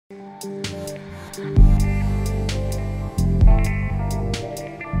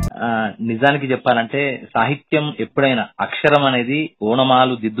నిజానికి చెప్పాలంటే సాహిత్యం ఎప్పుడైనా అక్షరం అనేది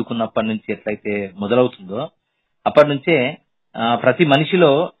ఓనమాలు దిద్దుకున్నప్పటి నుంచి ఎట్లయితే మొదలవుతుందో అప్పటి నుంచే ప్రతి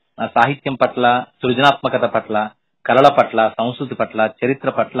మనిషిలో సాహిత్యం పట్ల, సృజనాత్మకత పట్ల, కళల పట్ల, సంస్కృతి పట్ల, చరిత్ర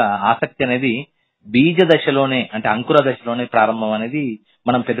పట్ల ఆసక్తి అనేది బీజ దశలోనే, అంటే అంకుర దశలోనే ప్రారంభం అనేది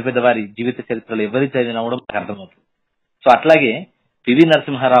మనం పెద్ద పెద్ద వారి జీవిత చరిత్రలో ఎవరి చదివినా కూడా మనకు అర్థమవుతుంది. సో అట్లాగే పివి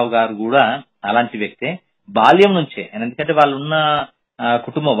నరసింహారావు గారు కూడా అలాంటి వ్యక్తే. బాల్యం నుంచే ఆయన, ఎందుకంటే వాళ్ళు ఉన్న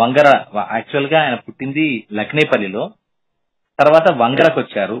కుటుంబం వంగర, యాక్చువల్ గా ఆయన పుట్టింది లక్నేపల్లిలో, తర్వాత వంగరకు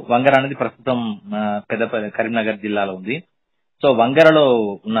వచ్చారు. వంగర అనేది ప్రస్తుతం కరీంనగర్ జిల్లాలో ఉంది. సో వంగరలో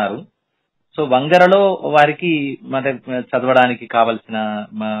ఉన్నారు. సో వంగరలో వారికి అంటే చదవడానికి కావలసిన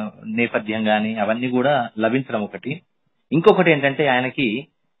నేపథ్యం గాని అవన్నీ కూడా లభించడం ఒకటి. ఇంకొకటి ఏంటంటే ఆయనకి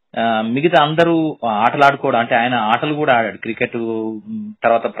మిగతా అందరూ ఆటలాడుకోవడం, అంటే ఆయన ఆటలు కూడా ఆడాడు. క్రికెట్,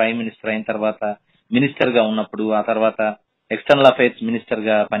 తర్వాత ప్రైమ్ మినిస్టర్ అయిన తర్వాత మినిస్టర్ గా ఉన్నప్పుడు, ఆ తర్వాత ఎక్స్టర్నల్ అఫైర్స్ మినిస్టర్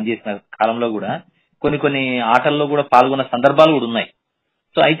గా పనిచేసిన కాలంలో కూడా కొన్ని ఆటల్లో కూడా పాల్గొన్న సందర్భాలు కూడా ఉన్నాయి.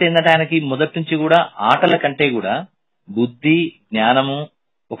 సో అయితే ఏంటంటే ఆయనకి మొదటి నుంచి కూడా ఆటల కంటే కూడా బుద్ధి, జ్ఞానము,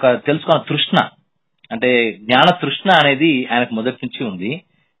 ఒక తెలుసుకున్న తృష్ణ, అంటే జ్ఞాన తృష్ణ అనేది ఆయనకు మొదటి నుంచి ఉంది.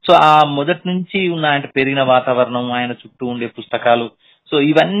 సో ఆ మొదటి నుంచి ఉన్న ఆయన పెరిగిన వాతావరణం, ఆయన చుట్టూ ఉండే పుస్తకాలు, సో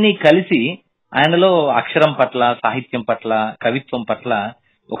ఇవన్నీ కలిసి ఆయనలో అక్షరం పట్ల, సాహిత్యం పట్ల, కవిత్వం పట్ల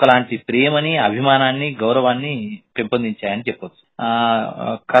ఒకలాంటి ప్రేమని, అభిమానాన్ని, గౌరవాన్ని పెంపొందించాయని చెప్పొచ్చు.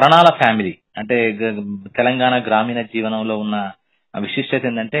 కరణాల ఫ్యామిలీ అంటే తెలంగాణ గ్రామీణ జీవనంలో ఉన్న విశిష్టత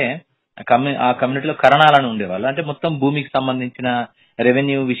ఏంటంటే ఆ కమ్యూనిటీలో కరణాలను ఉండేవాళ్ళు. అంటే మొత్తం భూమికి సంబంధించిన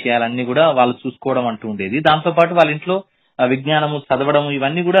రెవెన్యూ విషయాలన్నీ కూడా వాళ్ళు చూసుకోవడం అంటూ ఉండేది. దాంతో పాటు వాళ్ళ ఇంట్లో విజ్ఞానము, చదవడం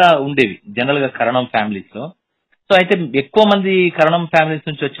ఇవన్నీ కూడా ఉండేవి జనరల్ గా కరణం ఫ్యామిలీస్ లో. సో అయితే ఎక్కువ మంది కరణం ఫ్యామిలీస్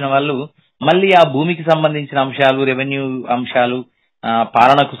నుంచి వచ్చిన వాళ్ళు మళ్ళీ ఆ భూమికి సంబంధించిన అంశాలు, రెవెన్యూ అంశాలు,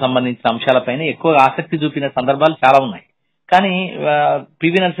 పాలనకు సంబంధించిన అంశాలపైన ఎక్కువ ఆసక్తి చూపిన సందర్భాలు చాలా ఉన్నాయి. కానీ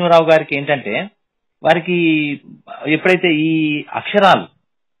పివి నరసింహారావు గారికి ఏంటంటే వారికి ఎప్పుడైతే ఈ అక్షరాలు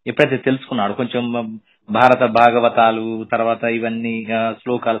ఎప్పుడైతే తెలుసుకున్నాడు, కొంచెం భారత భాగవతాలు, తర్వాత ఇవన్నీ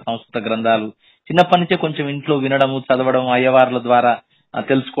శ్లోకాలు, సంస్కృత గ్రంథాలు చిన్నప్పటి నుంచే కొంచెం ఇంట్లో వినడము, చదవడం, అయ్యవార్ల ద్వారా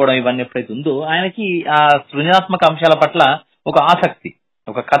తెలుసుకోవడం ఇవన్నీ ఎప్పుడైతే ఉందో ఆయనకి ఆ సృజనాత్మక అంశాల పట్ల ఒక ఆసక్తి,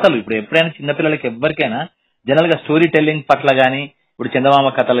 ఒక కథలు, ఇప్పుడు ఎప్పుడైనా చిన్నపిల్లలకి ఎవరికైనా జనరల్ గా స్టోరీ టెల్లింగ్ పట్ల గానీ, ఇప్పుడు చందమామ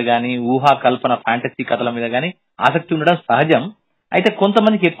కథలు గానీ, ఊహా కల్పన ఫ్యాంటసీ కథల మీద గానీ ఆసక్తి ఉండడం సహజం. అయితే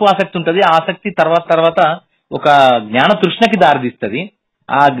కొంతమందికి ఎక్కువ ఆసక్తి ఉంటుంది. ఆ ఆసక్తి తర్వాత ఒక జ్ఞాన తృష్ణకి దారితీస్తుంది.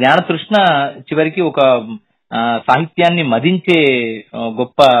 ఆ జ్ఞాన తృష్ణ చివరికి ఒక సాహిత్యాన్ని మదించే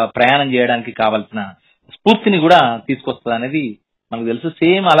గొప్ప ప్రయాణం చేయడానికి కావాల్సిన స్ఫూర్తిని కూడా తీసుకొస్తుంది అనేది మనకు తెలుసు.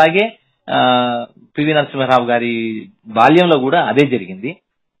 సేమ్ అలాగే పివి నరసింహారావు గారి బాల్యంలో కూడా అదే జరిగింది.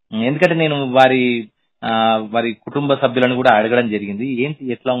 ఎందుకంటే నేను వారి కుటుంబ సభ్యులను కూడా అడగడం జరిగింది,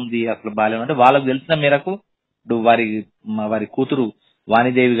 ఏంటి ఎట్లా ఉంది అసలు బాల్యం అంటే. వాళ్ళకు తెలిసిన మేరకు ఇప్పుడు వారి కూతురు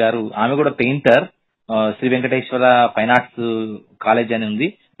వాణిదేవి గారు, ఆమె కూడా painter, Shri Venkateswara fine arts college అని ఉంది,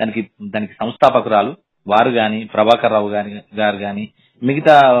 దానికి సంస్థాపకురాలు. వారు గాని, ప్రభాకర్ రావు గారు గాని,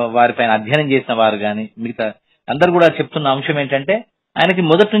 మిగతా వారిపైన అధ్యయనం చేసిన వారు గాని, మిగతా అందరు కూడా చెప్తున్న అంశం ఏంటంటే ఆయనకి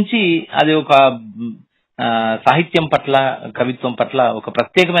మొదటి నుంచి అది ఒక సాహిత్యం పట్ల, కవిత్వం పట్ల ఒక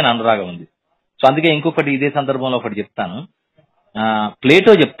ప్రత్యేకమైన అనురాగం ఉంది. సో అందుకే ఇంకొకటి ఇదే సందర్భంలో ఒకటి చెప్తాను.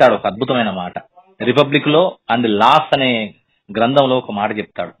 ప్లేటో చెప్తాడు ఒక అద్భుతమైన మాట, రిపబ్లిక్ లో అండ్ లాస్ అనే గ్రంథంలో ఒక మాట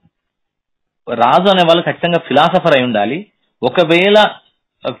చెప్తాడు. రాజు అనే వాళ్ళు ఖచ్చితంగా ఫిలాసఫర్ అయి ఉండాలి, ఒకవేళ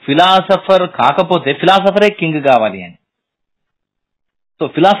ఫిలాసఫర్ కాకపోతే ఫిలాసఫరే కింగ్ కావాలి అని. సో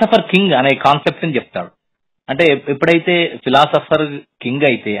ఫిలాసఫర్ కింగ్ అనే కాన్సెప్ట్ అని చెప్తాడు. అంటే ఎప్పుడైతే ఫిలాసఫర్ కింగ్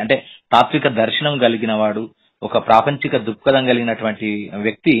అయితే, అంటే తాత్విక దర్శనం కలిగిన వాడు, ఒక ప్రాపంచిక దృక్పథం కలిగినటువంటి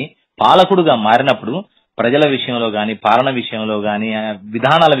వ్యక్తి పాలకుడుగా మారినప్పుడు ప్రజల విషయంలో గాని, పాలన విషయంలో గాని,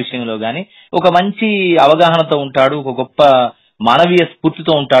 విధానాల విషయంలో గాని ఒక మంచి అవగాహనతో ఉంటాడు, ఒక గొప్ప మానవీయ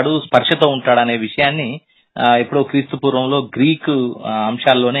స్ఫూర్తితో ఉంటాడు, స్పర్శతో ఉంటాడు అనే విషయాన్ని ఎప్పుడో క్రీస్తు పూర్వంలో గ్రీకు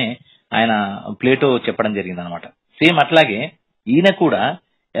అంశాల్లోనే ఆయన ప్లేటో చెప్పడం జరిగింది అనమాట. సేమ్ అట్లాగే ఈయన కూడా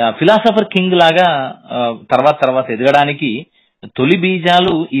ఫిలాసఫర్ కింగ్ లాగా తర్వాత ఎదగడానికి తొలి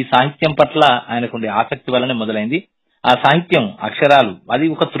బీజాలు ఈ సాహిత్యం పట్ల ఆయనకుండే ఆసక్తి వల్లనే మొదలైంది. ఆ సాహిత్యం, అక్షరాలు, అది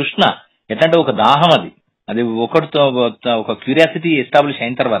ఒక తృష్ణ, ఎట్లంటే ఒక దాహం. అది ఒకటితో ఒక క్యూరియాసిటీ ఎస్టాబ్లిష్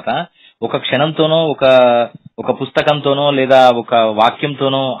అయిన తర్వాత ఒక క్షణంతోనో, ఒక పుస్తకంతోనో లేదా ఒక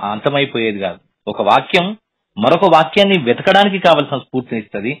వాక్యంతోనో అంతమైపోయేది కాదు. ఒక వాక్యం మరొక వాక్యాన్ని వెతకడానికి కావలసిన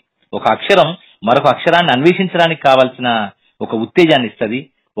స్ఫూర్తినిస్తుంది. ఒక అక్షరం మరొక అక్షరాన్ని అన్వేషించడానికి కావలసిన ఒక ఉత్తేజాన్ని ఇస్తుంది.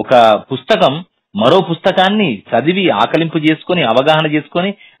 ఒక పుస్తకం మరో పుస్తకాన్ని చదివి ఆకలింపు చేసుకుని, అవగాహన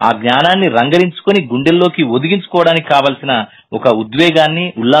చేసుకుని, ఆ జ్ఞానాన్ని రంగరించుకొని గుండెల్లోకి ఒదిగించుకోవడానికి కావలసిన ఒక ఉద్వేగాన్ని,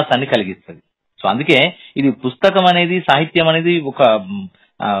 ఉల్లాసాన్ని కలిగిస్తుంది. సో అందుకే ఇది పుస్తకం అనేది, సాహిత్యం అనేది ఒక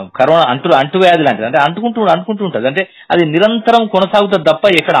కరోనా అంటువ్యాధి లాంటిది, అంటే అంటుకుంటూ ఉంటుంది, అంటే అది నిరంతరం కొనసాగుతుంది తప్ప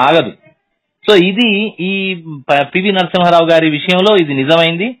ఎక్కడ ఆగదు. సో ఇది ఈ పివి నరసింహారావు గారి విషయంలో ఇది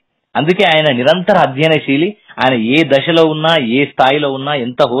నిజమైంది. అందుకే ఆయన నిరంతర అధ్యయనశీలి. ఆయన ఏ దశలో ఉన్నా, ఏ స్థాయిలో ఉన్నా,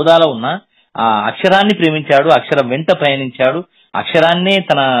 ఎంత హోదాలో ఉన్నా ఆ అక్షరాన్ని ప్రేమించాడు, అక్షరం వెంట ప్రయాణించాడు, అక్షరాన్నే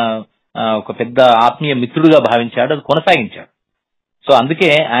తన ఒక పెద్ద ఆత్మీయ మిత్రుడుగా భావించాడు, అది కొనసాగించాడు. సో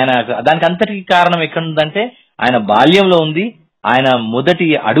అందుకే ఆయన దానికి అంతటికి కారణం ఎక్కడుందంటే ఆయన బాల్యంలో ఉంది, ఆయన మొదటి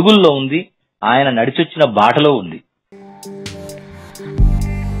అడుగుల్లో ఉంది, ఆయన నడిచొచ్చిన బాటలో ఉంది.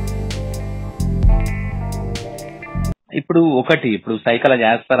 ఇప్పుడు psychology,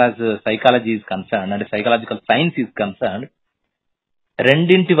 as for as psychology is concern, అంటే సైకాలజికల్ సైన్స్ ఈజ్ కన్సర్న్,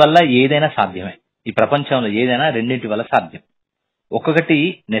 రెండింటి వల్ల ఏదైనా సాధ్యమే. ఈ ప్రపంచంలో ఏదైనా రెండింటి వల్ల సాధ్యం. ఒక్కొక్కటి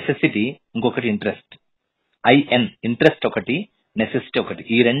నెసెసిటీ, ఇంకొకటి ఇంట్రెస్ట్. ఇంట్రెస్ట్ ఒకటి, నెసెసిటీ ఒకటి.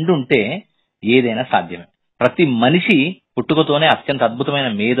 ఈ రెండు ఉంటే ఏదైనా సాధ్యమే. ప్రతి మనిషి పుట్టుకతోనే అత్యంత అద్భుతమైన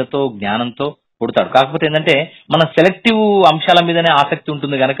మేధతో, జ్ఞానంతో పుడతాడు. కాకపోతే ఏంటంటే మన సెలెక్టివ్ అంశాల మీదనే ఆసక్తి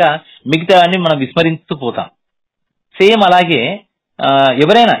ఉంటుంది కనుక మిగతా అన్ని మనం విస్మరిస్తూ పోతాం. సేమ్ అలాగే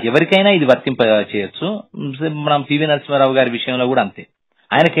ఎవరికైనా ఇది వర్తింప చేయొచ్చు. మనం పివి నరసింహారావు గారి విషయంలో కూడా అంతే.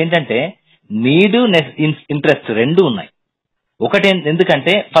 ఆయనకేంటంటే నీడు, ఇంట్రెస్ట్ రెండు ఉన్నాయి. ఒకటి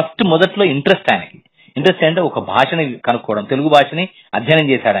ఎందుకంటే ఫస్ట్ మొదట్లో ఇంట్రెస్ట్ అంటే ఒక భాషని కనుక్కోవడం, తెలుగు భాషని అధ్యయనం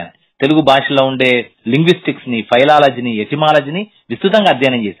చేశాడు ఆయన. తెలుగు భాషలో ఉండే లింగ్విస్టిక్స్ ని, ఫైలాలజీని, ఎటిమాలజీని విస్తృతంగా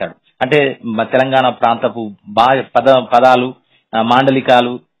అధ్యయనం చేశాడు. అంటే తెలంగాణ ప్రాంతపు పదాలు,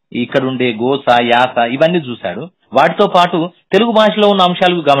 మాండలికాలు, ఇక్కడ ఉండే గోస, యాస ఇవన్నీ చూశాడు. వాటితో పాటు తెలుగు భాషలో ఉన్న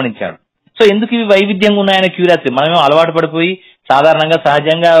అంశాలు గమనించాడు. సో ఎందుకు ఇవి వైవిధ్యంగా ఉన్నాయనే క్యూరియాసిటీ. మనమేమో అలవాటు పడిపోయి సాధారణంగా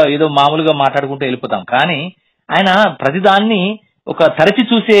సహజంగా ఏదో మామూలుగా మాట్లాడుకుంటూ వెళ్ళిపోతాం. కానీ ఆయన ప్రతిదాన్ని ఒక తరచి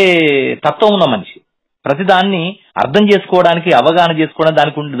చూసే తత్వం ఉన్న మనిషి. ప్రతిదాన్ని అర్థం చేసుకోవడానికి, అవగాహన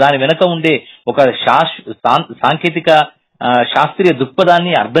చేసుకోవడానికి దాని వెనక ఉండే ఒక సాంకేతిక శాస్త్రీయ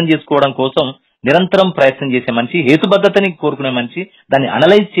దృక్పథాన్ని అర్థం చేసుకోవడం కోసం నిరంతరం ప్రయత్నం చేసే మనిషి, హేతుబద్ధతని కోరుకునే మనిషి, దాన్ని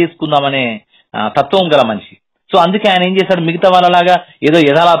అనలైజ్ చేసుకుందామనే తత్వం గల మనిషి. సో అందుకే ఆయన ఏం చేశాడు, మిగతా వాళ్ళలాగా ఏదో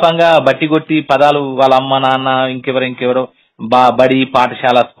యథాలాపంగా బట్టి కొట్టి పదాలు వాళ్ళ అమ్మ నాన్న ఇంకెవరో బడి,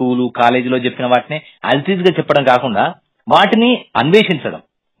 పాఠశాల, స్కూలు, కాలేజీలో చెప్పిన వాటిని అల్టీజ్ గా చెప్పడం కాకుండా వాటిని అన్వేషించడం,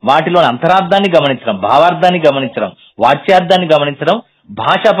 వాటిలోని అంతరార్థాన్ని గమనించడం, భావార్థాన్ని గమనించడం, వాచ్యార్థాన్ని గమనించడం,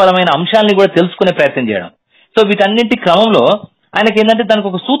 భాషాపరమైన అంశాలని కూడా తెలుసుకునే ప్రయత్నం చేయడం. సో వీటన్నింటి క్రమంలో ఆయనకి ఏంటంటే దానికి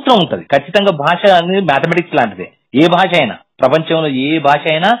ఒక సూత్రం ఉంటుంది. ఖచ్చితంగా భాష అనేది మ్యాథమెటిక్స్ లాంటిదే. ఏ భాష అయినా, ప్రపంచంలో ఏ భాష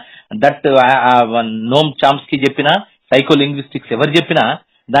అయినా, దట్ నోమ్ చామ్స్కీ చెప్పినా, సైకో లింగ్విస్టిక్స్ ఎవరు చెప్పినా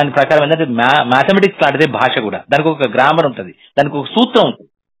దాని ప్రకారం ఏంటంటే మ్యాథమెటిక్స్ లాంటిదే భాష కూడా. దానికి ఒక గ్రామర్ ఉంటుంది, దానికి ఒక సూత్రం ఉంటుంది.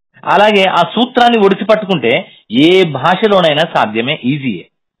 అలాగే ఆ సూత్రాన్ని ఒడిసి పట్టుకుంటే ఏ భాషలోనైనా సాధ్యమే, ఈజీయే.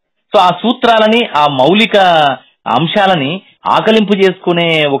 సో ఆ సూత్రాలని, ఆ మౌలిక అంశాలని ఆకలింపు చేసుకునే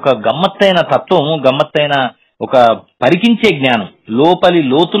ఒక గమ్మత్తైన తత్వం, గమ్మత్తైన ఒక పరికించే జ్ఞానం, లోపలి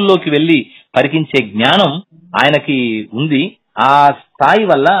లోతుల్లోకి వెళ్లి పరికించే జ్ఞానం ఆయనకి ఉంది. ఆ స్థాయి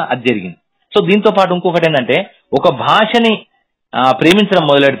వల్ల అది జరిగింది. సో దీంతో పాటు ఇంకొకటి ఏంటంటే, ఒక భాషని ప్రేమించడం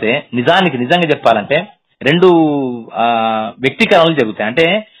మొదలెడితే నిజంగా చెప్పాలంటే రెండు వ్యక్తీకరణలు జరుగుతాయి. అంటే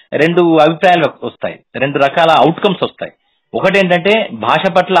రెండు అభిప్రాయాలు వస్తాయి, రెండు రకాల అవుట్కమ్స్ వస్తాయి. ఒకటి ఏంటంటే భాష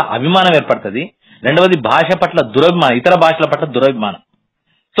పట్ల అభిమానం ఏర్పడుతుంది, రెండవది భాష పట్ల దురభిమానం, ఇతర భాషల పట్ల దురభిమానం.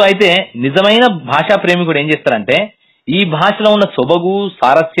 సో అయితే నిజమైన భాషా ప్రేమికుడు ఏం చేస్తారంటే ఈ భాషలో ఉన్న సొబగు,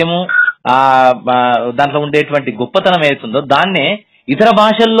 సారస్యము, దాంట్లో ఉండేటువంటి గొప్పతనం ఏతుందో దాన్నే ఇతర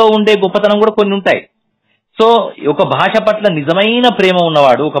భాషల్లో ఉండే గొప్పతనం కూడా కొన్ని ఉంటాయి. సో ఒక భాష పట్ల నిజమైన ప్రేమ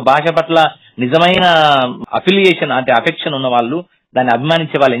ఉన్నవాడు, ఒక భాష పట్ల నిజమైన అఫిలియేషన్ అంటే అఫెక్షన్ ఉన్న వాళ్ళు, దాన్ని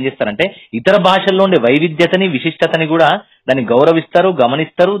అభిమానించే వాళ్ళు ఏం చేస్తారంటే ఇతర భాషల్లో ఉండే వైవిధ్యతని, విశిష్టతని కూడా దాన్ని గౌరవిస్తారు,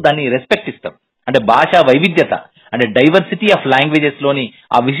 గమనిస్తారు, దాన్ని రెస్పెక్ట్ ఇస్తారు. అంటే భాషా వైవిధ్యత అంటే డైవర్సిటీ ఆఫ్ లాంగ్వేజెస్ లోని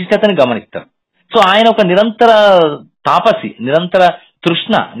ఆ విశిష్టతని గమనిస్తారు. సో ఆయన ఒక నిరంతర తాపసి, నిరంతర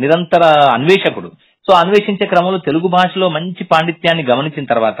తృష్ణ, నిరంతర అన్వేషకుడు. సో అన్వేషించే క్రమంలో తెలుగు భాషలో మంచి పాండిత్యాన్ని గమనించిన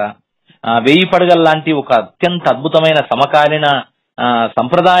తర్వాత 1000 పడగల లాంటి ఒక అత్యంత అద్భుతమైన సమకాలీన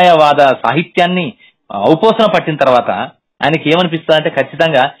సంప్రదాయవాద సాహిత్యాన్ని ఔపోసన పట్టిన తర్వాత ఆయనకి ఏమనిపిస్తుంది అంటే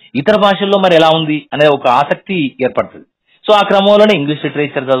ఖచ్చితంగా ఇతర భాషల్లో మరి ఎలా ఉంది అనే ఒక ఆసక్తి ఏర్పడుతుంది. సో ఆ క్రమంలోనే ఇంగ్లీష్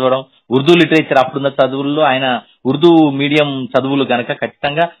లిటరేచర్ చదవడం, ఉర్దూ లిటరేచర్, అప్పుడున్న చదువుల్లో ఆయన ఉర్దూ మీడియం చదువులు గనక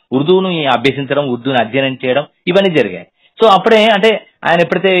ఖచ్చితంగా ఉర్దూను అభ్యసించడం, ఉర్దూని అధ్యయనం చేయడం ఇవన్నీ జరిగాయి. సో అప్పుడే అంటే ఆయన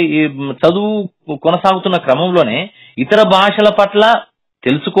ఎప్పుడైతే ఈ చదువు కొనసాగుతున్న క్రమంలోనే ఇతర భాషల పట్ల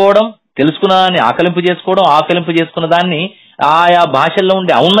తెలుసుకున్న దాన్ని ఆకలింపు చేసుకున్న దాన్ని ఆయా భాషల్లో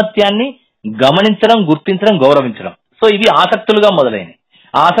ఉండే ఔన్నత్యాన్ని గమనించడం, గుర్తించడం, గౌరవించడం. సో ఇవి ఆసక్తులుగా మొదలైనవి.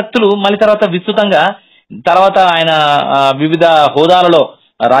 ఆ ఆసక్తులు మళ్ళీ తర్వాత ఆయన వివిధ హోదాలలో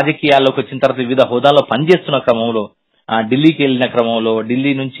రాజకీయాల్లోకి వచ్చిన తర్వాత వివిధ హోదాల్లో పనిచేస్తున్న క్రమంలో, ఢిల్లీకి వెళ్ళిన క్రమంలో,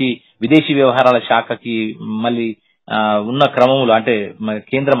 ఢిల్లీ నుంచి విదేశీ వ్యవహారాల శాఖకి మళ్ళీ ఉన్న క్రమంలో, అంటే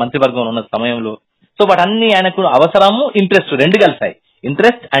కేంద్ర మంత్రివర్గంలో ఉన్న సమయంలో. సో వాటన్ని ఆయనకు అవసరము, ఇంట్రెస్ట్ రెండు కలిసాయి.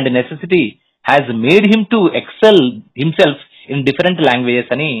 Interest and necessity has made him to XL himself in different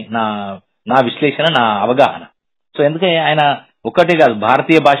languages అని నా విశ్లేషణ, నా అవగాహన. సో ఎందుకంటే ఆయన ఒక్కటే కాదు,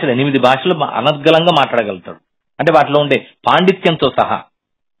 భారతీయ భాషలు 8 భాషలు అనర్గళంగా మాట్లాడగలుగుతాడు. అంటే వాటిలో ఉండే పాండిత్యంతో సహా.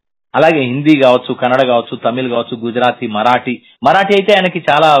 అలాగే హిందీ కావచ్చు, కన్నడ కావచ్చు, తమిళ్ కావచ్చు, గుజరాతీ, మరాఠీ అయితే ఆయనకి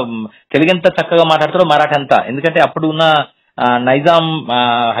చాలా తెలుగెంత చక్కగా మాట్లాడతారో మరాఠీ అంతా. ఎందుకంటే అప్పుడు ఉన్న నైజాం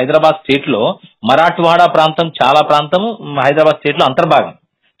హైదరాబాద్ స్టేట్ లో మరాఠ్వాడా ప్రాంతం చాలా ప్రాంతము హైదరాబాద్ స్టేట్ లో అంతర్భాగం.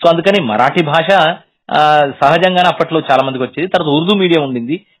 సో అందుకని మరాఠీ భాష సహజంగానే అప్పట్లో చాలా మందికి వచ్చేది. తర్వాత ఉర్దూ మీడియం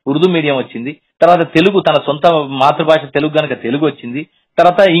ఉండింది, ఉర్దూ మీడియం వచ్చింది. తర్వాత తెలుగు, తన సొంత మాతృభాష తెలుగు కనుక తెలుగు వచ్చింది.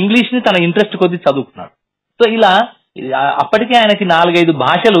 తర్వాత ఇంగ్లీష్ ని తన ఇంట్రెస్ట్ కొద్ది చదువుకున్నాడు. సో ఇలా అప్పటికే ఆయనకి 4-5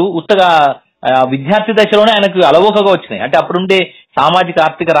 భాషలు ఉత్తగా విద్యార్థి దశలోనే ఆయనకు అలవోకగా వచ్చినాయి. అంటే అప్పుడుండే సామాజిక,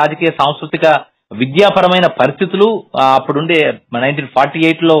 ఆర్థిక, రాజకీయ, సాంస్కృతిక, విద్యాపరమైన పరిస్థితులు, అప్పుడుండే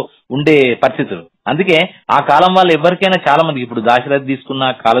 1948 లో ఉండే పరిస్థితులు. అందుకే ఆ కాలం వాళ్ళు ఎవరికైనా, చాలా మందికి, ఇప్పుడు దాశరథి తీసుకున్న,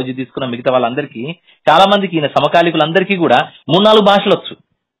 కాళోజీ తీసుకున్న, మిగతా వాళ్ళందరికీ, చాలా మందికి, ఈయన సమకాలీకులందరికీ కూడా 3-4 భాషలు వచ్చు.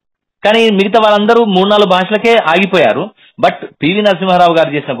 కానీ మిగతా వాళ్ళందరూ 3-4 భాషలకే ఆగిపోయారు. బట్ పివి నరసింహారావు గారు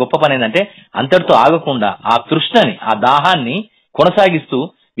చేసిన గొప్ప పని ఏంటంటే అంతటితో ఆగకుండా ఆ తృష్ణని, ఆ దాహాన్ని కొనసాగిస్తూ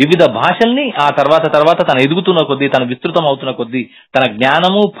వివిధ భాషల్ని ఆ తర్వాత తన ఎదుగుతున్న కొద్దీ, తన విస్తృతం అవుతున్న కొద్దీ, తన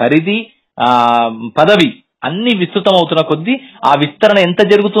జ్ఞానము, పరిధి, పదవి అన్ని విస్తృతం అవుతున్న కొద్దీ ఆ విస్తరణ ఎంత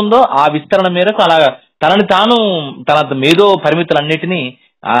జరుగుతుందో ఆ విస్తరణ మేరకు అలా తనని తాను, తన మేధో పరిమితులన్నిటినీ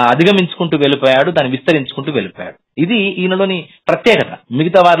అధిగమించుకుంటూ వెళ్ళిపోయాడు, దాన్ని విస్తరించుకుంటూ వెళ్ళిపోయాడు. ఇది ఈయనలోని ప్రత్యేకత,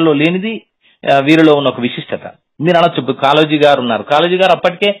 మిగతా వారిలో లేనిది వీరిలో ఉన్న ఒక విశిష్టత. మీరు అనొచ్చు, కాళోజీ గారు ఉన్నారు. కాళోజీ గారు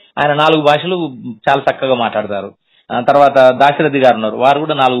అప్పటికే ఆయన 4 భాషలు చాలా చక్కగా మాట్లాడతారు. తర్వాత దాశరథి గారు ఉన్నారు, వారు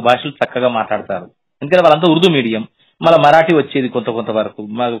కూడా 4 భాషలు చక్కగా మాట్లాడతారు. ఎందుకంటే వాళ్ళంతా ఉర్దూ మీడియం. మళ్ళీ మరాఠీ వచ్చేది కొంత వరకు.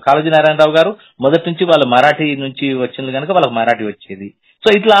 కాళోజీ నారాయణరావు గారు మొదటి నుంచి వాళ్ళు మరాఠీ నుంచి వచ్చింది కనుక వాళ్ళకి మరాఠీ వచ్చేది. సో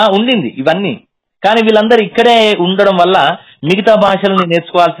ఇట్లా ఉండింది ఇవన్నీ. కానీ వీళ్ళందరూ ఇక్కడే ఉండడం వల్ల మిగతా భాషలను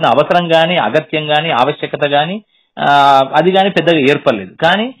నేర్చుకోవాల్సిన అవసరం గాని, అగత్యం గాని, ఆవశ్యకత గాని అది గాని పెద్దగా ఏర్పడలేదు.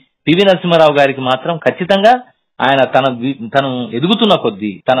 కానీ పివి నరసింహారావు గారికి మాత్రం ఖచ్చితంగా ఆయన తను ఎదుగుతున్న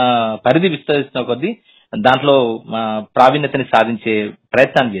కొద్దీ, తన పరిధి విస్తరిస్తున్న కొద్దీ దాంట్లో ప్రావీణ్యతని సాధించే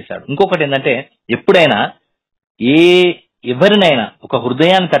ప్రయత్నాన్ని చేశాడు. ఇంకొకటి ఏంటంటే, ఎప్పుడైనా ఎవరినైనా ఒక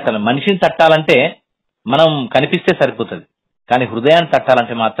హృదయాన్ని తట్టాలి, మనిషిని తట్టాలంటే మనం కనిపిస్తే సరిపోతుంది. కానీ హృదయాన్ని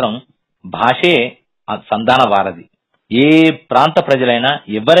తట్టాలంటే మాత్రం భాషే సంధాన వారధి. ఏ ప్రాంత ప్రజలైనా,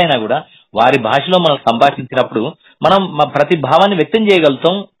 ఎవరైనా కూడా వారి భాషలో మనం సంభాషించినప్పుడు మనం ప్రతి భావాన్ని వ్యక్తం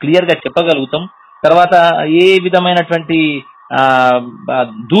చేయగలుగుతాం, క్లియర్ గా చెప్పగలుగుతాం. తర్వాత ఏ విధమైనటువంటి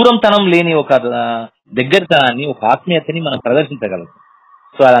దూరంతనం లేని ఒక దగ్గరతనాన్ని, ఒక ఆత్మీయతని మనం ప్రదర్శించగలుగుతాం.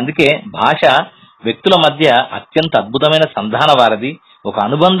 సో అందుకే భాష వ్యక్తుల మధ్య అత్యంత అద్భుతమైన సంధాన వారధి, ఒక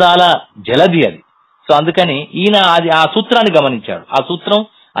అనుబంధాల జలధి అది. సో అందుకని ఈయన ఆ సూత్రాన్ని గమనించాడు. ఆ సూత్రం,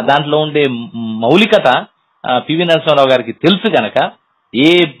 దాంట్లో ఉండే మౌలికత పివి నరసింహారావు గారికి తెలుసు గనక ఏ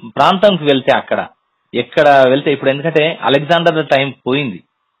ప్రాంతంకి వెళ్తే ఎక్కడ వెళ్తే, ఇప్పుడు ఎందుకంటే అలెగ్జాండర్ టైం పోయింది.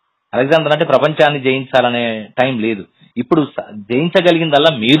 అలెగ్జాండర్ అంటే ప్రపంచాన్ని జయించాలనే టైం లేదు. ఇప్పుడు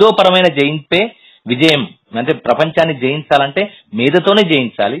జయించగలిగిందల్లా మేధోపరమైన జయింపే విజయం. అంటే ప్రపంచాన్ని జయించాలంటే మేధతోనే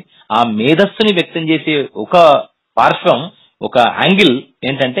జయించాలి. ఆ మేధస్సుని వ్యక్తం చేసే ఒక పార్శ్వం, ఒక యాంగిల్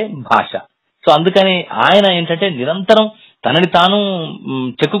ఏంటంటే భాష. సో అందుకని ఆయన ఏంటంటే నిరంతరం తనని తాను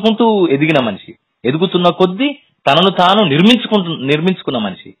చెక్కుకుంటూ ఎదిగిన మనిషి, ఎదుగుతున్న కొద్దీ తనను తాను నిర్మించుకున్న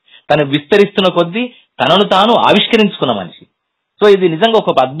మనిషి, తను విస్తరిస్తున్న కొద్దీ తనను తాను ఆవిష్కరించుకున్న మనిషి. సో ఇది నిజంగా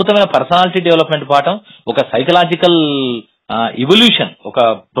ఒక అద్భుతమైన పర్సనాలిటీ డెవలప్మెంట్ పాఠం, ఒక సైకలాజికల్ ఎవల్యూషన్, ఒక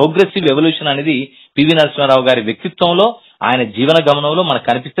ప్రోగ్రెసివ్ ఎవల్యూషన్ అనేది పివి నరసింహారావు గారి వ్యక్తిత్వంలో, ఆయన జీవన గమనంలో మనకు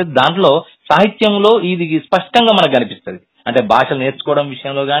కనిపిస్తుంది. దాంట్లో సాహిత్యంలో ఇది స్పష్టంగా మనకు కనిపిస్తుంది. అంటే భాషలు నేర్చుకోవడం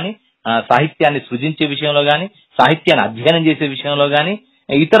విషయంలో గాని, సాహిత్యాన్ని సృజించే విషయంలో గాని, సాహిత్యాన్ని అధ్యయనం చేసే విషయంలో గాని,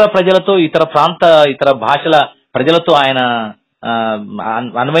 ఇతర ప్రజలతో, ఇతర భాషల ప్రజలతో ఆయన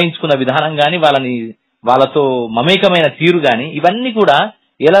అన్వయించుకున్న విధానం గాని, వాళ్ళతో మమేకమైన తీరు గాని, ఇవన్నీ కూడా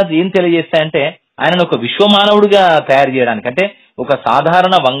ఏం తెలియజేస్తాయంటే ఆయనను ఒక విశ్వమానవుడిగా తయారు చేయడానికి. అంటే ఒక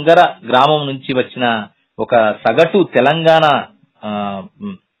సాధారణ వంగర గ్రామం నుంచి వచ్చిన ఒక సగటు తెలంగాణ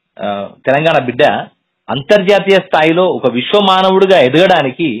బిడ్డ అంతర్జాతీయ స్థాయిలో ఒక విశ్వమానవుడిగా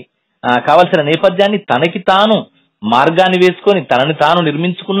ఎదగడానికి కావలసిన నేపథ్యాన్ని తనకి తాను మార్గాన్ని వేసుకొని తనని తాను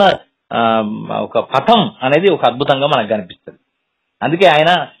నిర్మించుకున్న ఒక పథం అనేది ఒక అద్భుతంగా మనకు కనిపిస్తుంది. అందుకే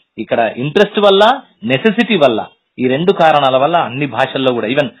ఆయన ఇక్కడ ఇంట్రెస్ట్ వల్ల, నెసెసిటీ వల్ల, ఈ 2 కారణాల వల్ల అన్ని భాషల్లో కూడా,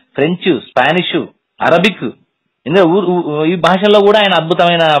 ఈవెన్ ఫ్రెంచ్, స్పానిష్, అరబిక్, ఈ భాషల్లో కూడా ఆయన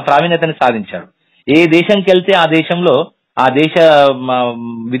అద్భుతమైన ప్రావీణ్యతని సాధించాడు. ఏ దేశంకి వెళ్తే ఆ దేశంలో, ఆ దేశ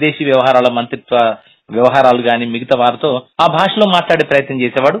విదేశీ వ్యవహారాల మంత్రిత్వ వ్యవహారాలు గాని మిగతా వారితో ఆ భాషలో మాట్లాడే ప్రయత్నం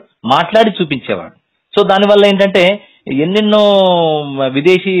చేసేవాడు, మాట్లాడి చూపించేవాడు. సో దానివల్ల ఏంటంటే ఎన్నెన్నో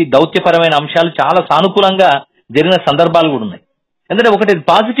విదేశీ దౌత్యపరమైన అంశాలు చాలా సానుకూలంగా జరిగిన సందర్భాలు కూడా ఉన్నాయి. ఎందుకంటే ఒకటి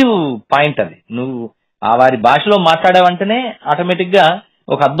పాజిటివ్ పాయింట్ అది, నువ్వు ఆ వారి భాషలో మాట్లాడావంటేనే ఆటోమేటిక్ గా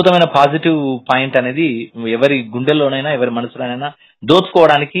ఒక అద్భుతమైన పాజిటివ్ పాయింట్ అనేది ఎవరి గుండెల్లోనైనా ఎవరి మనసులోనైనా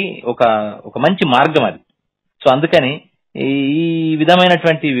దోచుకోవడానికి ఒక ఒక మంచి మార్గం అది. సో అందుకని ఈ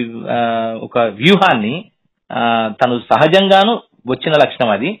విధమైనటువంటి ఒక వ్యూహాన్ని తను సహజంగాను వచ్చిన లక్షణం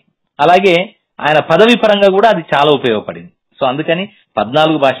అది. అలాగే ఆయన పదవి పరంగా కూడా అది చాలా ఉపయోగపడింది. సో అందుకని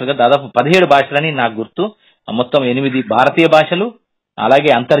 14 భాషలుగా దాదాపు 17 భాషలని నాకు గుర్తు. మొత్తం 8 భారతీయ భాషలు, అలాగే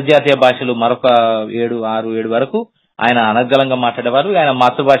అంతర్జాతీయ భాషలు మరొక 7 వరకు ఆయన అనర్గళంగా మాట్లాడేవారు. ఆయన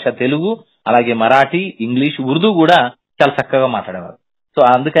మాతృభాష తెలుగు, అలాగే మరాఠీ, ఇంగ్లీష్, ఉర్దూ కూడా చాలా చక్కగా మాట్లాడేవారు. సో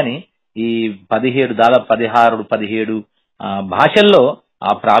అందుకని ఈ 17 దాదాపు 17 భాషల్లో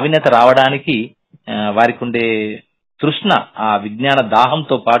ఆ ప్రావీణ్యత రావడానికి వారికి ఉండే తృష్ణ, ఆ విజ్ఞాన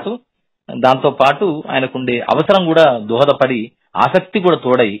దాహంతో పాటు దాంతో పాటు ఆయనకుండే అవసరం కూడా దోహదపడి ఆసక్తి కూడా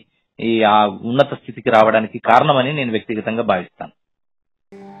తోడై ఆ ఉన్నత స్థితికి రావడానికి కారణమని నేను వ్యక్తిగతంగా భావిస్తాను.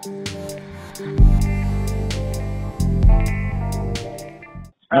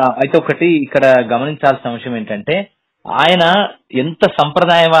 అయితే ఒకటి ఇక్కడ గమనించాల్సిన అంశం ఏంటంటే, ఆయన ఎంత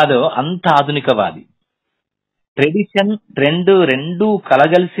సంప్రదాయవాదో అంత ఆధునికవాది. ట్రెడిషన్ ట్రెండ్ రెండూ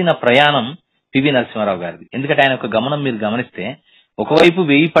కలగలిసిన ప్రయాణం పివి నరసింహారావు గారిది. ఎందుకంటే ఆయన ఒక గమనం మీరు గమనిస్తే, ఒకవైపు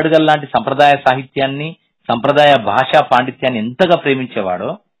 1000 పడగల లాంటి సంప్రదాయ సాహిత్యాన్ని, సంప్రదాయ భాషా పాండిత్యాన్ని ఎంతగా ప్రేమించేవాడో,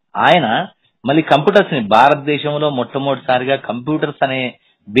 ఆయన మళ్ళీ కంప్యూటర్స్ ని, భారతదేశంలో మొట్టమొదటిసారిగా కంప్యూటర్స్ అనే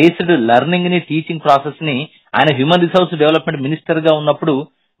బేస్డ్ లెర్నింగ్ ని, టీచింగ్ ప్రాసెస్ ని ఆయన హ్యూమన్ రిసోర్స్ డెవలప్మెంట్ మినిస్టర్ గా ఉన్నప్పుడు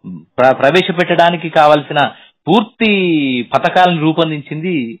ప్రవేశపెట్టడానికి కావాల్సిన పూర్తి పథకాలను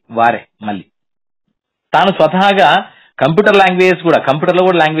రూపొందించింది వారే. మళ్ళీ తాను స్వతహాగా కంప్యూటర్ లాంగ్వేజెస్ కూడా, కంప్యూటర్ లో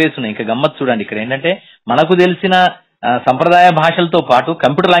కూడా లాంగ్వేజెస్ ఉన్నాయి. ఇంకా గమ్మత్ చూడండి, ఇక్కడ ఏంటంటే మనకు తెలిసిన సంప్రదాయ భాషలతో పాటు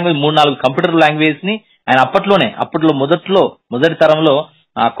కంప్యూటర్ లాంగ్వేజ్ 3-4 కంప్యూటర్ లాంగ్వేజ్ ని ఆయన అప్పట్లో మొదటి తరంలో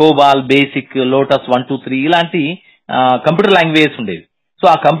కోబాల్, బేసిక్, లోటస్ 1, 2, 3 ఇలాంటి కంప్యూటర్ లాంగ్వేజెస్ ఉండేవి. సో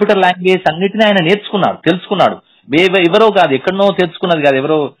ఆ కంప్యూటర్ లాంగ్వేజ్ అన్నిటిని ఆయన నేర్చుకున్నాడు, తెలుసుకున్నాడు. ఎవరో కాదు, ఎక్కడనో తెలుసుకున్నది కాదు,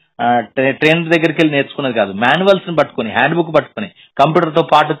 ఎవరో ట్రైనర్ దగ్గరికి వెళ్ళి నేర్చుకున్నది కాదు. మాన్యువల్స్ ని పట్టుకుని, హ్యాండ్ బుక్ పట్టుకుని, కంప్యూటర్ తో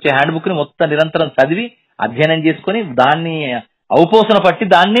పాటు వచ్చే హ్యాండ్ బుక్ ని మొత్తం నిరంతరం చదివి అధ్యయనం చేసుకుని దాన్ని ఔపోసన పట్టి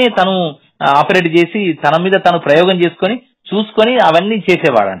దాన్నే తను ఆపరేట్ చేసి తన మీద తను ప్రయోగం చేసుకొని చూసుకొని అవన్నీ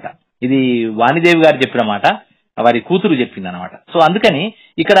చేసేవాడంట. ఇది వాణిదేవి గారు చెప్పిన మాట, వారి కూతురు చెప్పింది అనమాట. సో అందుకని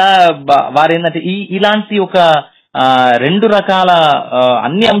ఇక్కడ వారేంటంటే ఇలాంటి ఒక 2 రకాల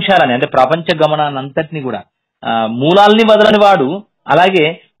అన్ని అంశాలని, అంటే ప్రపంచ గమనాన్ని అంతటిని కూడా మూలాల్ని వదలని వాడు, అలాగే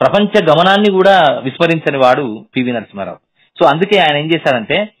ప్రపంచ గమనాన్ని కూడా విస్మరించని వాడు పివి నరసింహారావు. సో అందుకే ఆయన ఏం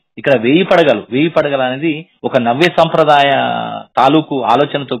చేశారంటే, ఇక్కడ 1000 పడగలు అనేది ఒక నవ్య సంప్రదాయ తాలూకు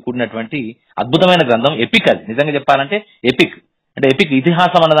ఆలోచనతో కూడినటువంటి అద్భుతమైన గ్రంథం. ఎపిక్, అది నిజంగా చెప్పాలంటే ఎపిక్. అంటే ఎపిక్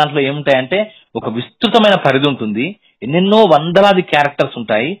ఇతిహాసం అన్న దాంట్లో ఏముంటాయంటే ఒక విస్తృతమైన పరిధి ఉంటుంది, ఎన్నెన్నో వందలాది క్యారెక్టర్స్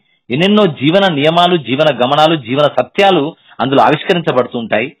ఉంటాయి, ఎన్నెన్నో జీవన నియమాలు, జీవన గమనాలు, జీవన సత్యాలు అందులో ఆవిష్కరించబడుతూ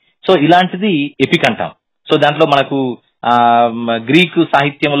ఉంటాయి. సో ఇలాంటిది ఎపిక్ అంటాం. సో దాంట్లో మనకు గ్రీకు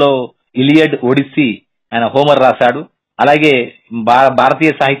సాహిత్యంలో ఇలియడ్, ఒడిస్సీ ఆయన హోమర్ రాశాడు. అలాగే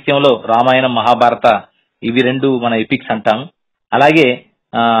భారతీయ సాహిత్యంలో రామాయణం, మహాభారత ఇవి 2 మన ఎపిక్స్ అంటాము. అలాగే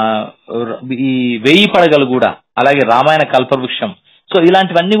ఈ 1000 పడగలు కూడా, అలాగే రామాయణ కల్పవృక్షం. సో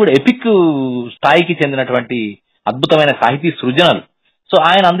ఇలాంటివన్నీ కూడా ఎపిక్ స్థాయికి చెందినటువంటి అద్భుతమైన సాహితీ సృజనలు. సో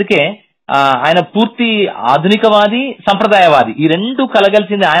ఆయన అందుకే ఆయన పూర్తి ఆధునికవాది, సంప్రదాయవాది, ఈ 2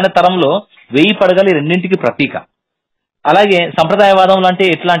 కలగలిసింది ఆయన తరంలో 1000 పడగలు రెండింటికి ప్రతీక. అలాగే సంప్రదాయవాదంలో అంటే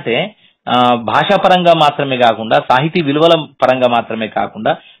ఎట్లా అంటే భాషాపరంగా మాత్రమే కాకుండా, సాహితీ విలువల పరంగా మాత్రమే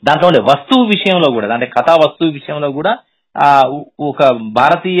కాకుండా, దాంట్లో ఉండే వస్తువు విషయంలో కూడా, అంటే కథా వస్తువు విషయంలో కూడా ఒక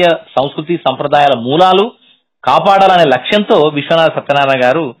భారతీయ సంస్కృతి సంప్రదాయాల మూలాలు కాపాడాలనే లక్ష్యంతో విశ్వనాథ సత్యనారాయణ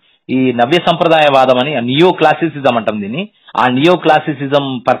గారు ఈ నవ్య సంప్రదాయవాదం అని, నియో క్లాసిసిజం అంటాం దీన్ని, ఆ నియో క్లాసిసిజం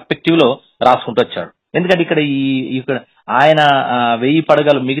పర్స్పెక్టివ్ లో రాసుకుంటూ వచ్చాడు. ఎందుకంటే ఇక్కడ ఆయన 1000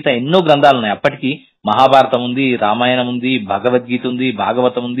 పడగలు మిగతా ఎన్నో గ్రంథాలు ఉన్నాయి. అప్పటికి మహాభారతం ఉంది, రామాయణం ఉంది, భగవద్గీత ఉంది,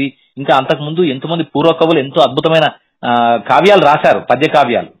 భాగవతం ఉంది. ఇంకా అంతకు ముందు ఎంతోమంది పూర్వ కవులు ఎంతో అద్భుతమైన కావ్యాలు రాశారు, పద్య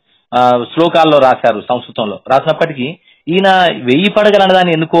కావ్యాలు శ్లోకాల్లో రాశారు, సంస్కృతంలో రాసినప్పటికీ ఈయన 1000 పడగలు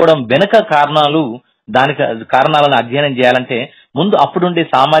అన్నదాన్ని ఎన్నుకోవడం వెనక కారణాలను అధ్యయనం చేయాలంటే ముందు అప్పుడుండే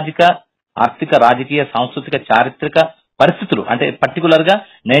సామాజిక, ఆర్థిక, రాజకీయ, సాంస్కృతిక, చారిత్రక పరిస్థితులు, అంటే పర్టికులర్ గా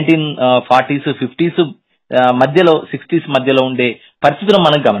 1940s, 50s మధ్యలో, 60s మధ్యలో ఉండే పరిస్థితులను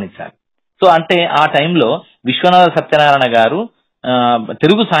మనం గమనించాలి. సో అంటే ఆ టైంలో విశ్వనాథ సత్యనారాయణ గారు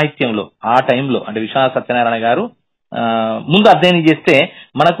తెలుగు సాహిత్యంలో ఆ టైంలో, అంటే విశ్వనాథ సత్యనారాయణ గారు ముందు అధ్యయనం చేస్తే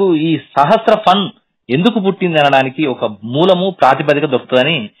మనకు ఈ సహస్ర ఫన్ ఎందుకు పుట్టింది అనడానికి ఒక మూలము, ప్రాతిపదిక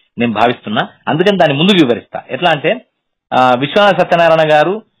దొరుకుతుందని నేను భావిస్తున్నా. అందుకని దాన్ని ముందు వివరిస్తా. ఎట్లా అంటే విశ్వనాథ సత్యనారాయణ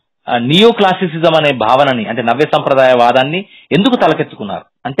గారు నియో క్లాసిసిజం అనే భావనని, అంటే నవ్య సంప్రదాయవాదాన్ని ఎందుకు తలకెత్తుకున్నారు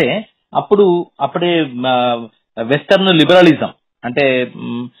అంటే, అప్పుడే వెస్టర్న్ లిబరలిజం అంటే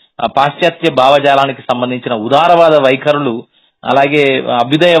పాశ్చాత్య భావజాలానికి సంబంధించిన ఉదారవాద వైఖరులు, అలాగే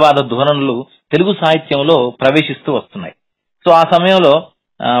అభ్యుదయవాద ధోరణులు తెలుగు సాహిత్యంలో ప్రవేశిస్తూ వస్తున్నాయి. సో ఆ సమయంలో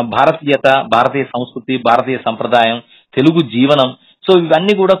భారతీయత, భారతీయ సంస్కృతి, భారతీయ సంప్రదాయం, తెలుగు జీవనం, సో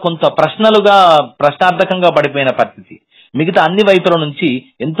ఇవన్నీ కూడా కొంత ప్రశ్నార్థకంగా పడిపోయిన పరిస్థితి. మిగతా అన్ని వైపుల నుంచి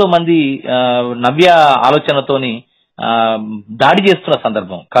ఎంతో మంది నవ్య ఆలోచనతోని దాడి చేస్తున్న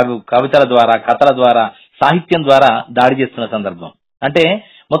సందర్భం, కవితల ద్వారా, కథల ద్వారా, సాహిత్యం ద్వారా దాడి చేస్తున్న సందర్భం. అంటే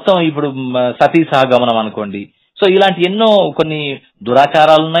మొత్తం ఇప్పుడు సతీ సహగమనం అనుకోండి. సో ఇలాంటి ఎన్నో కొన్ని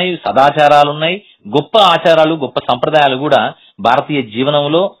దురాచారాలు ఉన్నాయి, సదాచారాలు ఉన్నాయి, గొప్ప ఆచారాలు, గొప్ప సంప్రదాయాలు కూడా భారతీయ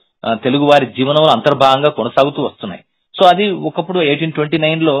జీవనంలో, తెలుగువారి జీవనంలో అంతర్భాగంగా కొనసాగుతూ వస్తున్నాయి. సో అది ఒకప్పుడు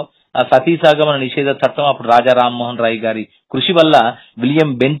 1829లో సతీ సహగమన నిషేధ చట్టం అప్పుడు రాజా రామ్మోహన్ రాయ్ గారి కృషి వల్ల, విలియం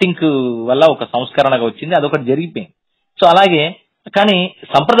బెంటింక్ వల్ల ఒక సంస్కరణగా వచ్చింది, అదొకటి జరిగిపోయింది. సో అలాగే కానీ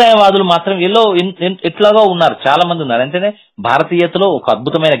సంప్రదాయవాదులు మాత్రం ఎట్లాగో ఉన్నారు, చాలా మంది ఉన్నారు. అంటే భారతీయతలో ఒక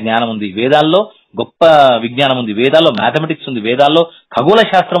అద్భుతమైన జ్ఞానం ఉంది, వేదాల్లో గొప్ప విజ్ఞానం ఉంది, వేదాల్లో మ్యాథమెటిక్స్ ఉంది, వేదాల్లో ఖగోళ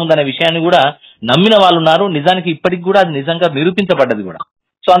శాస్త్రం ఉందనే విషయాన్ని కూడా నమ్మిన వాళ్ళు ఉన్నారు. నిజానికి ఇప్పటికి కూడా అది నిజంగా నిరూపించబడ్డది కూడా.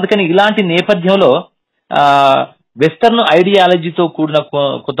 సో అందుకని ఇలాంటి నేపథ్యంలో వెస్టర్న్ ఐడియాలజీతో కూడిన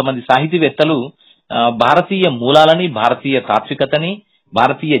కొంతమంది సాహితీవేత్తలు భారతీయ మూలాలని, భారతీయ తాత్వికతని,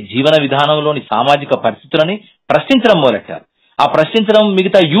 భారతీయ జీవన విధానంలోని సామాజిక పరిస్థితులని ప్రశ్నించడం మొదలెట్టారు. ఆ ప్రశ్నించడం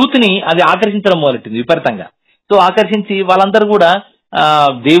మిగతా యూత్ ని అది ఆకర్షించడం మొదలెట్టింది విపరీతంగా. సో ఆకర్షించి వాళ్ళందరూ కూడా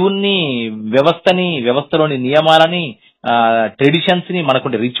దేవుణ్ణి, వ్యవస్థలోని నియమాలని, ట్రెడిషన్స్ ని,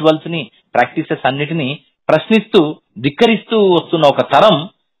 మనకుండే రిచువల్స్ ని, ప్రాక్టీసెస్ అన్నిటిని ప్రశ్నిస్తూ ధిక్కరిస్తూ వస్తున్న ఒక తరం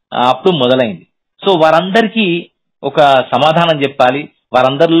అప్పుడు మొదలైంది. సో వారందరికీ ఒక సమాధానం చెప్పాలి,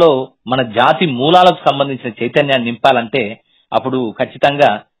 వారందరిలో మన జాతి మూలాలకు సంబంధించిన చైతన్యాన్ని నింపాలంటే అప్పుడు ఖచ్చితంగా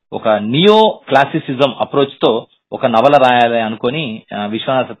ఒక నియో క్లాసిసిజం అప్రోచ్ తో ఒక నవల రాయాలి అనుకుని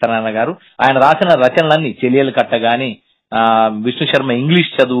విశ్వనాథ సత్యనారాయణ గారు ఆయన రాసిన రచనలన్నీ, చెలియలు కట్ట గాని, విష్ణు శర్మ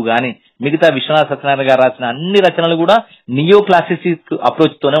ఇంగ్లీష్ చదువు గాని, మిగతా విశ్వనాథ సత్యనారాయణ గారు రాసిన అన్ని రచనలు కూడా నియో క్లాసిసిక్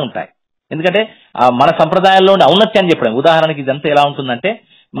అప్రోచ్ తోనే ఉంటాయి. ఎందుకంటే మన సంప్రదాయాల్లోని ఔన్నత్యాన్ని చెప్పడం. ఉదాహరణకి ఇదంతా ఎలా ఉంటుందంటే,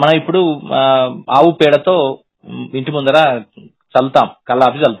 మనం ఇప్పుడు ఆవు పేడతో ఇంటి ముందర చల్లుతాం,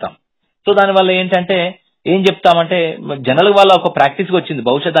 కల్లాపి చల్లుతాం. సో దానివల్ల ఏంటంటే ఏం చెప్తామంటే, జనరల్ వాళ్ళ ఒక ప్రాక్టీస్ గా వచ్చింది.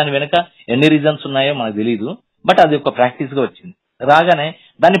 బహుశా దాని వెనక ఎన్ని రీజన్స్ ఉన్నాయో మనకు తెలియదు, బట్ అది ఒక ప్రాక్టీస్ గా వచ్చింది. రాగానే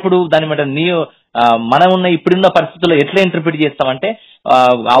దాని మీద మనం ఉన్న ఇప్పుడున్న పరిస్థితుల్లో ఎట్లా ఇంటర్ప్రిట్ చేస్తామంటే,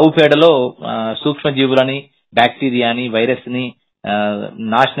 ఆవు పేడలో సూక్ష్మ జీవులని, బ్యాక్టీరియాని, వైరస్ ని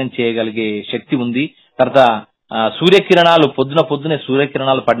నాశనం చేయగలిగే శక్తి ఉంది. తర్వాత సూర్యకిరణాలు పొద్దునే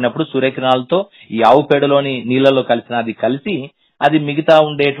సూర్యకిరణాలు పడినప్పుడు సూర్యకిరణాలతో ఈ ఆవు పేడలోని నీళ్లలో కలిసి అది మిగతా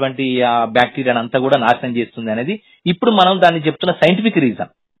ఉండేటువంటి ఆ బ్యాక్టీరియా అంతా కూడా నాశనం చేస్తుంది అనేది ఇప్పుడు మనం దాన్ని చెప్తున్న సైంటిఫిక్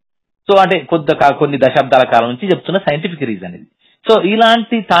రీజన్. సో అంటే కొన్ని దశాబ్దాల కాలం నుంచి చెప్తున్న సైంటిఫిక్ రీజన్ ఇది. సో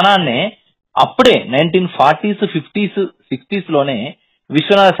ఇలాంటి తనాన్నే అప్పుడే 1940s, 50s, 60s లోనే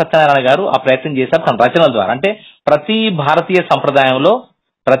విశ్వనాథ సత్యనారాయణ గారు ఆ ప్రయత్నం చేశారు తన రచనల ద్వారా. అంటే ప్రతి భారతీయ సంప్రదాయంలో,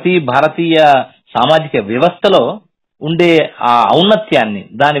 ప్రతి భారతీయ సామాజిక వ్యవస్థలో ఉండే ఆ ఔన్నత్యాన్ని,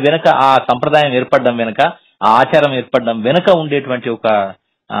 దాని వెనుక ఆ సంప్రదాయం ఏర్పడడం వెనుక, ఆ ఆచారం ఏర్పడడం వెనుక ఉండేటువంటి ఒక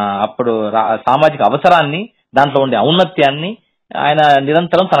అప్పుడు సామాజిక అవసరాన్ని, దాంట్లో ఉండే ఔన్నత్యాన్ని ఆయన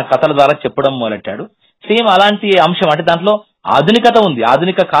నిరంతరం తన కథల ద్వారా చెప్పడం మొదలెట్టాడు. సేమ్ అలాంటి అంశం, అంటే దాంట్లో ఆధునికత ఉంది,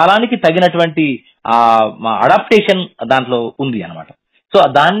 ఆధునిక కాలానికి తగినటువంటి అడాప్టేషన్ దాంట్లో ఉంది అన్నమాట. సో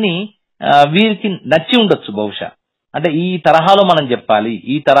దాన్ని వీరికి నచ్చి ఉండొచ్చు బహుశా. అంటే ఈ తరహాలో మనం చెప్పాలి,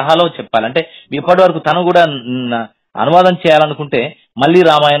 ఈ తరహాలో చెప్పాలి అంటే ఇప్పటి వరకు తను కూడా అనువాదం చేయాలనుకుంటే మళ్ళీ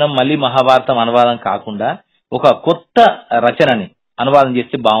రామాయణం, మళ్ళీ మహాభారతం అనువాదం కాకుండా ఒక కొత్త రచనని అనువాదం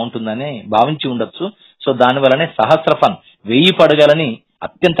చేస్తే బాగుంటుందని భావించి ఉండొచ్చు. సో దానివల్లనే సహస్రఫన్ 1000 పడగలని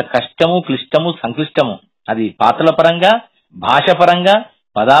అత్యంత కష్టము, క్లిష్టము, సంక్లిష్టము, అది పాత్రల పరంగా, భాష పరంగా,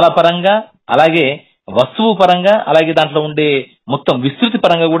 పదాల పరంగా, అలాగే వస్తువు పరంగా, అలాగే దాంట్లో ఉండే మొత్తం విస్తృతి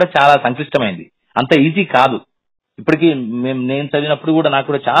పరంగా కూడా చాలా సంక్లిష్టమైంది. అంత ఈజీ కాదు. ఇప్పటికీ నేను చదివినప్పుడు కూడా నాకు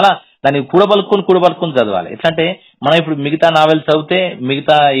కూడా చాలా దాన్ని కూడబలుకొని చదవాలి. ఎట్లంటే మనం ఇప్పుడు మిగతా నావెల్ చదివితే,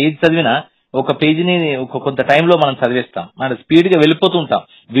 మిగతా ఏది చదివినా ఒక పేజీని కొంత టైంలో మనం చదివేస్తాం, మన స్పీడ్ గా వెళ్ళిపోతూ ఉంటాం.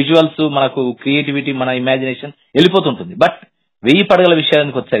 విజువల్స్, మనకు క్రియేటివిటీ, మన ఇమాజినేషన్ వెళ్ళిపోతుంటుంది. బట్ 1000 పడగల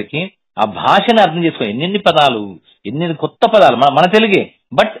విషయానికి వచ్చేసరికి ఆ భాషని అర్థం చేసుకో, ఎన్ని పదాలు, ఎన్ని కొత్త పదాలు, మన తెలుగే,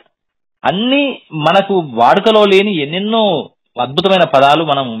 బట్ అన్ని మనకు వాడుకలో లేని ఎన్నెన్నో అద్భుతమైన పదాలు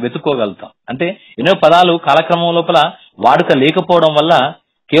మనం వెతుక్కోగలుగుతాం. అంటే ఎన్నో పదాలు కాలక్రమం లోపల వాడుక లేకపోవడం వల్ల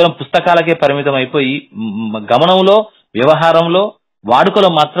కేవలం పుస్తకాలకే పరిమితం అయిపోయి గమనంలో, వ్యవహారంలో, వాడుకలో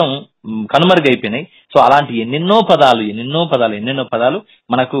మాత్రం కనుమరుగైపోయినాయి. సో అలాంటి ఎన్నెన్నో పదాలు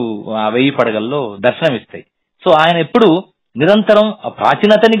మనకు ఆ 1000 పడగల్లో దర్శనమిస్తాయి. సో ఆయన ఎప్పుడు నిరంతరం ఆ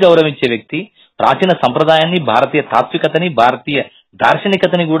ప్రాచీనతని గౌరవించే వ్యక్తి, ప్రాచీన సంప్రదాయాన్ని, భారతీయ తాత్వికతని, భారతీయ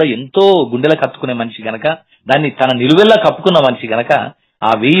దార్శనికతని కూడా ఎంతో గుండెలకు కత్తుకునే మనిషి గనక, దాన్ని తన నిలువెల్లా కప్పుకున్న మనిషి గనక ఆ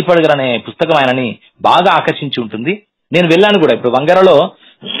 1000 పడగలు అనే పుస్తకం ఆయనని బాగా ఆకర్షించి ఉంటుంది. నేను వెళ్ళాను కూడా. ఇప్పుడు వంగరలో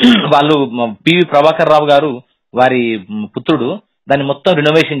వాళ్ళు పివి ప్రభాకర్ రావు గారు వారి పుత్రుడు దాన్ని మొత్తం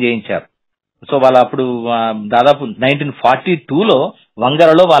రినోవేషన్ చేయించారు. సో వాళ్ళ అప్పుడు దాదాపు 1942లో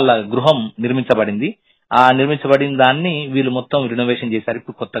వంగరలో వాళ్ళ గృహం నిర్మించబడింది. ఆ నిర్మించబడిన దాన్ని వీళ్ళు మొత్తం రినోవేషన్ చేశారు.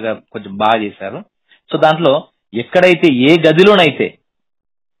 ఇప్పుడు కొత్తగా కొంచెం బాగా చేశారు. సో దాంట్లో ఎక్కడైతే ఏ గదిలోనైతే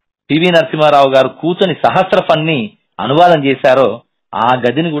పివి నరసింహారావు గారు కూర్చొని సహస్రఫన్ని అనువాదం చేశారో ఆ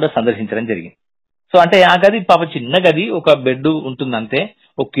గదిని కూడా సందర్శించడం జరిగింది. సో అంటే ఆ గది పాప చిన్న గది, ఒక బెడ్ ఉంటుంది అంతే,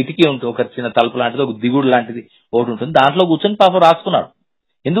 ఒక కిటికీ ఉంటుంది, ఒక చిన్న తలుపు లాంటిది, ఒక దిగుడు లాంటిది ఒకటి ఉంటుంది. దాంట్లో కూర్చొని పాప రాసుకున్నాడు.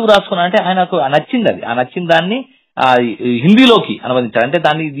 ఎందుకు రాసుకున్నా అంటే ఆయనకు నచ్చింది అది. ఆ నచ్చిన దాన్ని హిందీలోకి అనువదించాడు. అంటే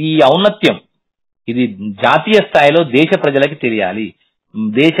దాన్ని ఈ ఔన్నత్యం ఇది జాతీయ స్థాయిలో దేశ ప్రజలకి తెలియాలి,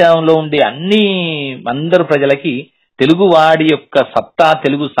 దేశంలో ఉండే అందరు ప్రజలకి తెలుగు వాడి యొక్క సత్తా,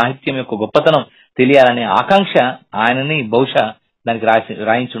 తెలుగు సాహిత్యం యొక్క గొప్పతనం తెలియాలనే ఆకాంక్ష ఆయనని బహుశా దానికి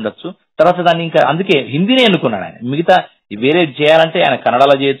రాయించి ఉండొచ్చు. తర్వాత దాన్ని ఇంకా అందుకే హిందీనే ఎన్నుకున్నాడు ఆయన. మిగతా వేరే చేయాలంటే ఆయన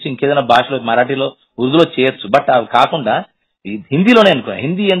కన్నడలో చేయొచ్చు, ఇంకేదైనా భాషలో, మరాఠీలో, ఉర్దూలో చేయొచ్చు. బట్ అవి కాకుండా హిందీలోనే ఎన్నుకున్నాడు.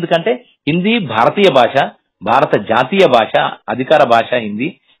 హిందీ ఎందుకంటే హిందీ భారతీయ భాష, భారత జాతీయ భాష, అధికార భాష హిందీ.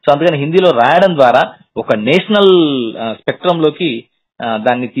 సో అందుకని హిందీలో రాయడం ద్వారా ఒక నేషనల్ స్పెక్ట్రమ్ లోకి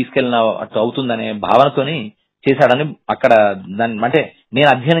దాన్ని తీసుకెళ్ళిన అటు అవుతుందనే భావనతోని చేశాడని అక్కడ దాన్ని అంటే నేను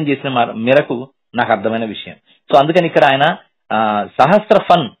అధ్యయనం చేసిన మేరకు నాకు అర్థమైన విషయం. సో అందుకని ఇక్కడ ఆయన సహస్ర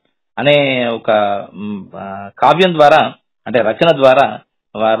ఫన్ అనే ఒక కావ్యం ద్వారా అంటే రచన ద్వారా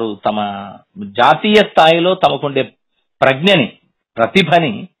వారు తమ జాతీయ స్థాయిలో తమకుండే ప్రజ్ఞని,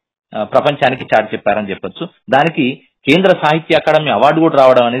 ప్రతిభని ప్రపంచానికి చాటి చెప్పారని చెప్పొచ్చు. దానికి కేంద్ర సాహిత్య అకాడమీ అవార్డు కూడా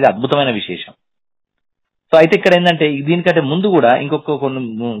రావడం అనేది అద్భుతమైన విశేషం. సో అయితే ఇక్కడ ఏంటంటే దీనికంటే ముందు కూడా ఇంకొక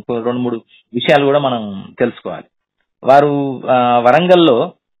 2-3 విషయాలు కూడా మనం తెలుసుకోవాలి. వారు వరంగల్లో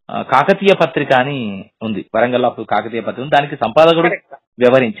కాకతీయ పత్రిక అని ఉంది. వరంగల్లో అప్పుడు కాకతీయ పత్రిక దానికి సంపాదకుడు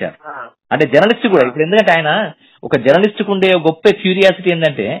వ్యవహరించారు. అంటే జర్నలిస్ట్ కూడా. ఇప్పుడు ఎందుకంటే ఆయన ఒక జర్నలిస్ట్ కు ఉండే గొప్ప క్యూరియాసిటీ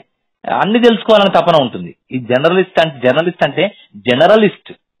ఏంటంటే అన్ని తెలుసుకోవాలని తపన ఉంటుంది. ఈ జర్నలిస్ట్ అంటే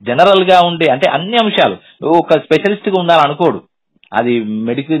జనరల్ గా ఉండే అంటే అన్ని అంశాలు, ఒక స్పెషలిస్ట్ గా ఉండాలనుకోడు. అది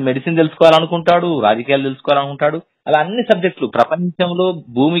మెడిసిన్ తెలుసుకోవాలనుకుంటాడు, రాజకీయాలు తెలుసుకోవాలనుకుంటాడు, అలా అన్ని సబ్జెక్టులు ప్రపంచంలో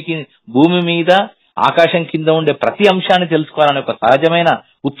భూమి మీద ఆకాశం కింద ఉండే ప్రతి అంశాన్ని తెలుసుకోవాలనే ఒక సహజమైన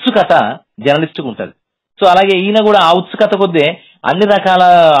ఉత్సుకత జర్నలిస్టుకు ఉంటది. సో అలాగే ఈయన కూడా ఆ ఉత్సుకత కొద్దీ అన్ని రకాల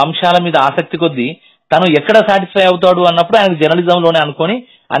అంశాల మీద ఆసక్తి కొద్దీ తను ఎక్కడ సాటిస్ఫై అవుతాడు అన్నప్పుడు ఆయన జర్నలిజంలోనే అనుకొని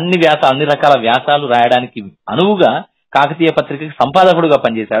అన్ని రకాల వ్యాసాలు రాయడానికి అనువుగా కాకతీయ పత్రికకి సంపాదకుడుగా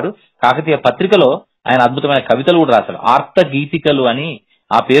పనిచేశాడు. కాకతీయ పత్రికలో ఆయన అద్భుతమైన కవితలు కూడా రాశాడు. ఆర్త గీతికలు అని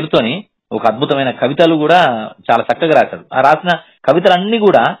ఆ పేరుతోని ఒక అద్భుతమైన కవితలు కూడా చాలా చక్కగా రాశాడు. ఆ రాసిన కవితలన్నీ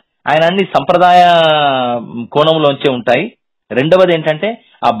కూడా ఆయన అన్ని సంప్రదాయ కోణంలోంచే ఉంటాయి. రెండవది ఏంటంటే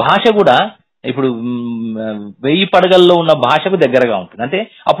ఆ భాష కూడా ఇప్పుడు 1000 పడగల్లో ఉన్న భాషకు దగ్గరగా ఉంటుంది. అంటే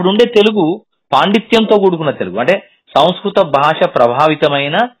అప్పుడు ఉండే తెలుగు పాండిత్యంతో కూడుకున్న తెలుగు, అంటే సంస్కృత భాష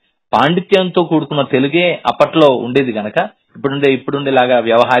ప్రభావితమైన పాండిత్యంతో కూడుకున్న తెలుగే అప్పట్లో ఉండేది గనక ఇప్పుడుండేలాగా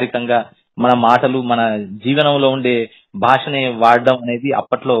వ్యవహారికంగా మన మాటలు, మన జీవనంలో ఉండే భాషని వాడడం అనేది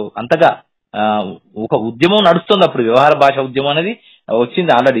అప్పట్లో అంతగా ఒక ఉద్యమం నడుస్తుంది. అప్పుడు వ్యవహార భాష ఉద్యమం అనేది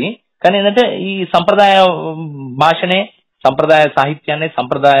వచ్చింది ఆల్రెడీ. కానీ ఏంటంటే ఈ సంప్రదాయ భాషనే, సంప్రదాయ సాహిత్యాన్ని,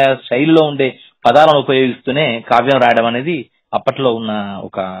 సంప్రదాయ శైలిలో ఉండే పదాలను ఉపయోగిస్తూనే కావ్యం రాయడం అనేది అప్పట్లో ఉన్న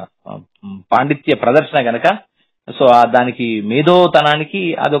ఒక పాండిత్య ప్రదర్శన గనక, సో దానికి మేధోతనానికి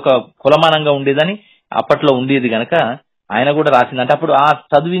అదొక కులమానంగా ఉండేదని అప్పట్లో ఉండేది గనక ఆయన కూడా రాసిందంటే అప్పుడు ఆ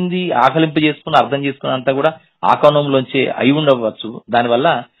చదివింది ఆకలింపు చేసుకుని అర్థం చేసుకున్న అంతా కూడా ఆ కోణంలోంచి అయి ఉండవచ్చు. దానివల్ల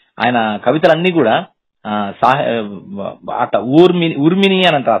ఆయన కవితలన్నీ కూడా ఊర్మిని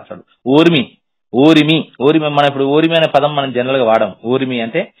అని అంట రాస్తాడు. ఓరిమి మనం ఇప్పుడు ఓరిమి అనే పదం మనం జనరల్ గా వాడం. ఓరిమి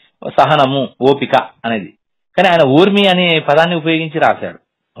అంటే సహనము, ఓపిక అనేది. కానీ ఆయన ఓర్మి అనే పదాన్ని ఉపయోగించి రాశాడు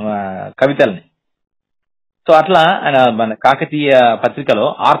కవితల్ని. సో అట్లా ఆయన మన కాకతీయ పత్రికలో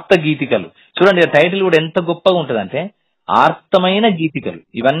ఆర్త గీతికలు చూడండి, టైటిల్ కూడా ఎంత గొప్పగా ఉంటదంటే ఆర్తమైన గీతికలు.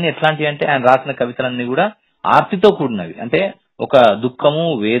 ఇవన్నీ ఎట్లాంటివి అంటే ఆయన రాసిన కవితలన్నీ కూడా ఆర్తితో కూడినవి. అంటే ఒక దుఃఖము,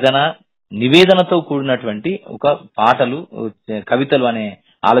 వేదన, నివేదనతో కూడినటువంటి ఒక పాటలు, కవితలు అనే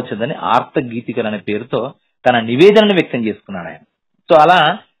ఆలోచనని ఆర్త గీతికలు అనే పేరుతో తన నివేదనను వ్యక్తం చేసుకున్నాడు ఆయన. సో అలా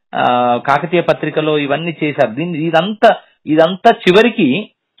కాకతీయ పత్రికలో ఇవన్నీ చేశారు. ఇదంతా చివరికి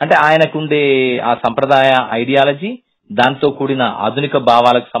అంటే ఆయనకుండే ఆ సంప్రదాయ ఐడియాలజీ, దాంతో కూడిన ఆధునిక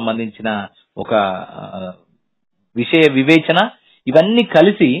భావాలకు సంబంధించిన ఒక విషయ వివేచన, ఇవన్నీ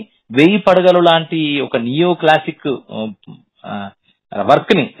కలిసి 1000 పడగలు లాంటి ఒక నియో క్లాసిక్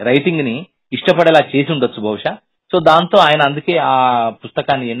వర్క్ ని, రైటింగ్ ని ఇష్టపడేలా చేసి ఉండొచ్చు బహుశా. సో దాంతో ఆయన అందుకే ఆ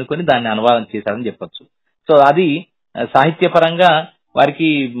పుస్తకాన్ని ఎన్నుకొని దాన్ని అనువాదం చేశారని చెప్పొచ్చు. సో అది సాహిత్యపరంగా వారికి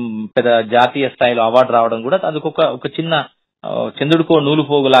పెద్ద జాతీయ స్థాయిలో అవార్డు రావడం కూడా అదొక ఒక చిన్న చంద్రుడికో నూలు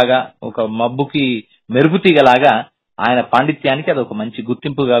పోగులాగా, ఒక మబ్బుకి మెరుగుతీగలాగా ఆయన పాండిత్యానికి అది ఒక మంచి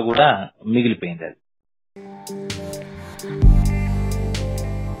గుర్తింపుగా కూడా మిగిలిపోయింది. అది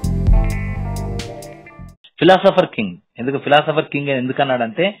ఫిలాసఫర్ కింగ్. ఎందుకు ఫిలాసఫర్ కింగ్ అని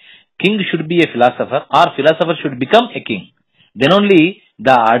ఎందుకన్నాడంటే, king should be A philosopher are philosopher should become a king. Then only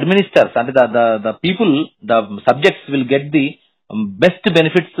the administers అంటే the people, the subjects will get the best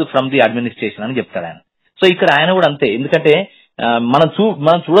benefits from the administration అని చెప్తాడు ఆయన. So ఇక్కడ ఆయన కూడా అంతే. ఎందుకంటే మనం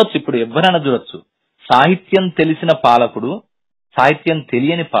చూడొచ్చు, ఇప్పుడు ఎవరైనా చూడొచ్చు, సాహిత్యం తెలిసిన పాలకుడు, సాహిత్యం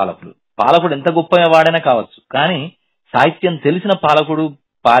తెలియని పాలకుడు. పాలకుడు ఎంత గొప్ప వాడైనా కావచ్చు, కానీ సాహిత్యం తెలిసిన పాలకుడు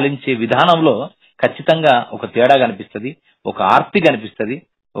పాలించే విధానంలో ఖచ్చితంగా ఒక తేడా కనిపిస్తుంది, ఒక ఆర్తి కనిపిస్తుంది,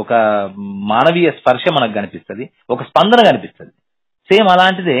 ఒక మానవీయ స్పర్శ మనకు కనిపిస్తుంది, ఒక స్పందన కనిపిస్తుంది. సేమ్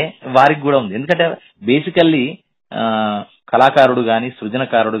అలాంటిదే వారికి కూడా ఉంది. ఎందుకంటే బేసికల్లీ కళాకారుడు గాని,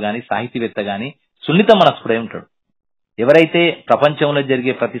 సృజనకారుడు గాని, సాహితీవేత్త గాని సున్నిత మనస్కుడై ఉంటాడు. ఎవరైతే ప్రపంచంలో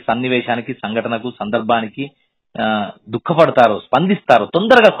జరిగే ప్రతి సన్నివేశానికి, సంఘటనకు, సందర్భానికి దుఃఖపడతారో, స్పందిస్తారో,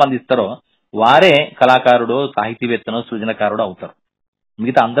 తొందరగా స్పందిస్తారో వారే కళాకారుడో, సాహితీవేత్తనో, సృజనకారుడో అవుతారు.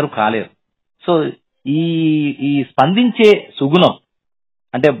 మిగతా అందరూ కాలేరు. సో ఈ స్పందించే సుగుణం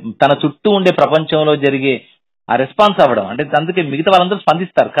అంటే తన చుట్టూ ఉండే ప్రపంచంలో జరిగే ఆ రెస్పాన్స్ అవ్వడం, అంటే అందుకే మిగతా వాళ్ళందరూ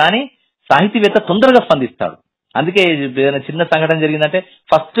స్పందిస్తారు, కానీ సాహితీవేత్త తొందరగా స్పందిస్తాడు. అందుకే ఏదైనా చిన్న సంఘటన జరిగిందంటే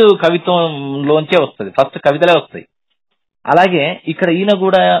ఫస్ట్ కవిత్వంలోంచే వస్తుంది, ఫస్ట్ కవితలే వస్తాయి. అలాగే ఇక్కడ ఈయన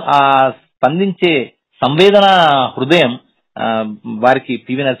కూడా ఆ స్పందించే సంవేదన హృదయం వారికి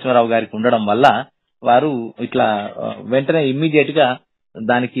పివి నరసింహారావు గారికి ఉండడం వల్ల వారు ఇట్లా వెంటనే ఇమ్మీడియట్ గా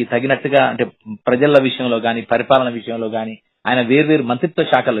దానికి తగినట్టుగా, అంటే ప్రజల విషయంలో గాని, పరిపాలన విషయంలో గాని ఆయన వేర్వేరు మంత్రిత్వ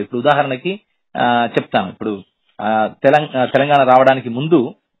శాఖల్లో, ఇప్పుడు ఉదాహరణకి చెప్తాను, ఇప్పుడు తెలంగాణ రావడానికి ముందు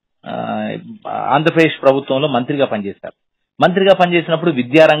ఆంధ్రప్రదేశ్ ప్రభుత్వంలో మంత్రిగా పనిచేశారు. మంత్రిగా పనిచేసినప్పుడు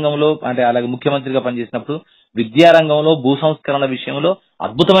విద్యారంగంలో, అంటే అలాగే ముఖ్యమంత్రిగా పనిచేసినప్పుడు విద్యారంగంలో, భూ సంస్కరణ విషయంలో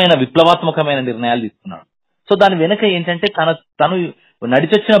అద్భుతమైన విప్లవాత్మకమైన నిర్ణయాలు తీసుకున్నాడు. సో దాని వెనుక ఏంటంటే తను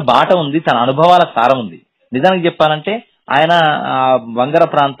నడిచొచ్చిన బాట ఉంది, తన అనుభవాల సారం ఉంది. నిజానికి చెప్పాలంటే ఆయన వంగర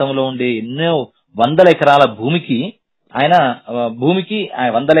ప్రాంతంలో ఉండే ఎన్నో వందల ఎకరాల భూమికి ఆయన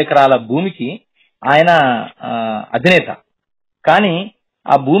 100 ఎకరాల భూమికి ఆయన అధినేత. కానీ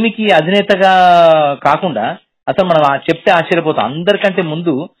ఆ భూమికి అధినేతగా కాకుండా అసలు మనం చెప్తే ఆశ్చర్యపోతాం, అందరికంటే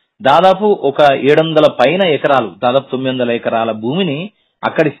ముందు దాదాపు ఒక 700 పైన ఎకరాలు, దాదాపు 900 ఎకరాల భూమిని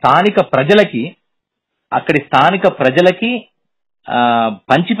అక్కడి స్థానిక ప్రజలకి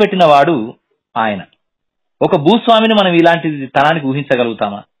పంచిపెట్టిన వాడు ఆయన. ఒక భూస్వామిని మనం ఇలాంటి తనానికి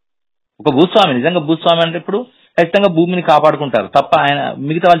ఊహించగలుగుతామా? ఒక భూస్వామి, నిజంగా భూస్వామి అంటే ఇప్పుడు ఖచ్చితంగా భూమిని కాపాడుకుంటారు తప్ప ఆయన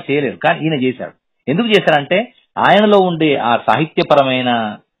మిగతా వాళ్ళు చేయలేరు, కానీ ఈయన చేశాడు. ఎందుకు చేశారంటే ఆయనలో ఉండే ఆ సాహిత్యపరమైన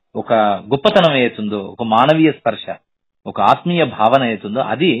ఒక గొప్పతనం ఏతుందో, ఒక మానవీయ స్పర్శ, ఒక ఆత్మీయ భావన ఏతుందో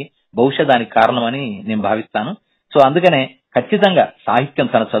అది బహుశా దానికి కారణమని నేను భావిస్తాను. సో అందుకనే ఖచ్చితంగా సాహిత్యం,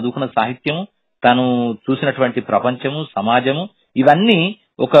 తను చదువుకున్న సాహిత్యము, తను చూసినటువంటి ప్రపంచము, సమాజము, ఇవన్నీ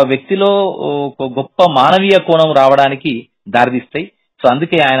ఒక వ్యక్తిలో ఒక గొప్ప మానవీయ కోణం రావడానికి దారితీస్తాయి. సో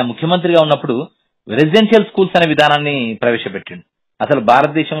అందుకే ఆయన ముఖ్యమంత్రిగా ఉన్నప్పుడు రెసిడెన్షియల్ స్కూల్స్ అనే విధానాన్ని ప్రవేశపెట్టిండు. అసలు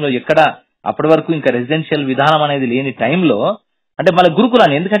భారతదేశంలో ఎక్కడ అప్పటి వరకు ఇంకా రెసిడెన్షియల్ విధానం అనేది లేని టైంలో, అంటే మన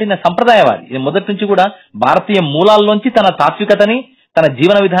గురుకులాన్ని, ఎందుకంటే ఈయన సంప్రదాయవాది, ఈయన మొదటి నుంచి కూడా భారతీయ మూలాల్లోంచి తన తాత్వికతని, తన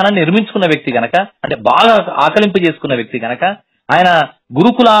జీవన విధానాన్ని నిర్మించుకున్న వ్యక్తి గనక, అంటే బాగా ఆకలింపు చేసుకున్న వ్యక్తి గనక ఆయన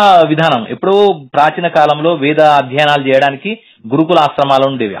గురుకుల విధానం, ఎప్పుడో ప్రాచీన కాలంలో వేద అధ్యయనాలు చేయడానికి గురుకుల ఆశ్రమాలు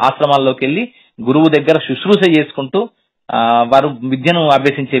ఉండేవి. ఆశ్రమాల్లోకి వెళ్లి గురువు దగ్గర శుశ్రూష చేసుకుంటూ వారు విద్యను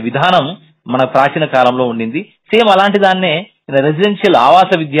అభ్యసించే విధానం మన ప్రాచీన కాలంలో ఉండింది. సేమ్ అలాంటి దాన్నే రెసిడెన్షియల్ ఆవాస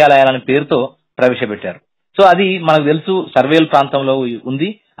విద్యాలయాలనే పేరుతో ప్రవేశపెట్టారు. సో అది మనకు తెలుసు, సర్వేల్ ప్రాంతంలో ఉంది.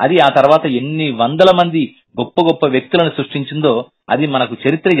 అది ఆ తర్వాత ఎన్ని వందల మంది గొప్ప గొప్ప వ్యక్తులను సృష్టించిందో అది మనకు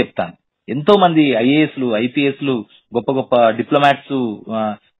చరిత్ర చెప్తాను. ఎంతో మంది ఐఏఎస్లు, ఐపీఎస్లు, గొప్ప గొప్ప డిప్లొమాట్స్,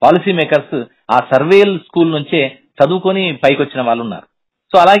 పాలసీ మేకర్స్ ఆ సర్వేల్ స్కూల్ నుంచే చదువుకొని పైకి వచ్చిన వాళ్ళు ఉన్నారు.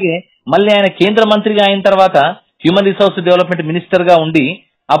 సో అలాగే మళ్ళీ ఆయన కేంద్ర మంత్రిగా అయిన తర్వాత హ్యూమన్ రిసోర్స్ డెవలప్మెంట్ మినిస్టర్ గా ఉండి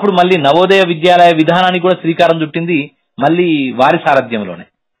అప్పుడు మళ్ళీ నవోదయ విద్యాలయ విధానానికి కూడా శ్రీకారం చుట్టింది మళ్ళీ వారి సారథ్యంలోనే.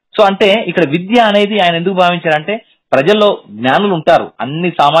 సో అంటే ఇక్కడ విద్య అనేది ఆయన ఎందుకు భావించారంటే, ప్రజల్లో జ్ఞానులు ఉంటారు, అన్ని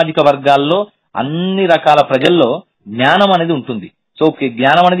సామాజిక వర్గాల్లో అన్ని రకాల ప్రజల్లో జ్ఞానం అనేది ఉంటుంది. సో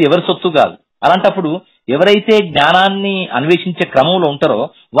జ్ఞానం అనేది ఎవరి సొత్తు కాదు. అలాంటప్పుడు ఎవరైతే జ్ఞానాన్ని అన్వేషించే క్రమంలో ఉంటారో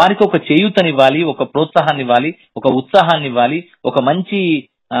వారికి ఒక చేయూతనివ్వాలి, ఒక ప్రోత్సాహాన్ని ఇవ్వాలి, ఒక ఉత్సాహాన్ని ఇవ్వాలి, ఒక మంచి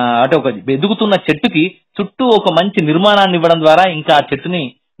అంటే ఒక ఎదుగుతున్న చెట్టుకి చుట్టూ ఒక మంచి నిర్మాణాన్ని ఇవ్వడం ద్వారా ఇంకా ఆ చెట్టుని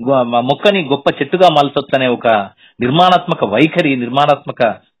మొక్కని గొప్ప చెట్టుగా మలచొచ్చనే ఒక నిర్మాణాత్మక వైఖరి, నిర్మాణాత్మక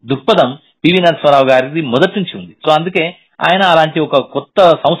దృక్పథం పివి నరసింహారావు గారిది మొదటి నుంచి ఉంది. సో అందుకే ఆయన అలాంటి ఒక కొత్త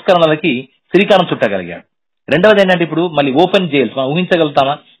సంస్కరణలకి శ్రీకారం చుట్టగలిగాడు. రెండవది ఏంటంటే, ఇప్పుడు మళ్ళీ ఓపెన్ జైల్స్ మనం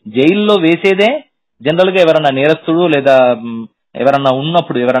ఊహించగలుగుతామా? జైల్లో వేసేదే జనరల్ గా ఎవరన్నా నేరస్తుడు లేదా ఎవరన్నా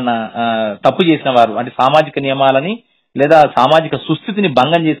ఉన్నప్పుడు, ఎవరన్నా తప్పు చేసిన వారు అంటే సామాజిక నియమాలని లేదా సామాజిక సుస్థితిని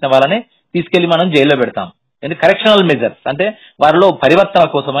భంగం చేసిన వాళ్ళని తీసుకెళ్లి మనం జైల్లో పెడతాం. ఎందుకంటే కరెక్షనల్ మెజర్స్ అంటే వారిలో పరివర్తన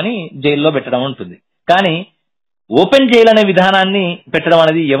కోసమని జైల్లో పెట్టడం ఉంటుంది. కానీ ఓపెన్ జైల్ అనే విధానాన్ని పెట్టడం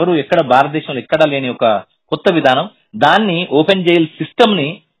అనేది ఎవరు ఎక్కడ భారతదేశంలో ఎక్కడా లేని ఒక కొత్త విధానం. దాన్ని ఓపెన్ జైల్ సిస్టమ్ ని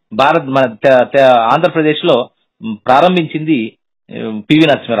మన ఆంధ్రప్రదేశ్ లో ప్రారంభించింది పివి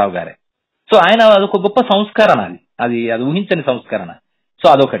నరసింహారావు గారే. సో ఆయన అదొక గొప్ప సంస్కరణ, అది ఊహించని సంస్కరణ. సో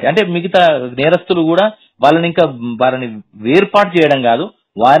అదొకటి. అంటే మిగతా నేరస్తులు కూడా వారిని వేర్పాటు చేయడం కాదు,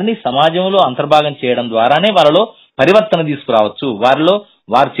 వారిని సమాజంలో అంతర్భాగం చేయడం ద్వారానే వారిలో పరివర్తన తీసుకురావచ్చు.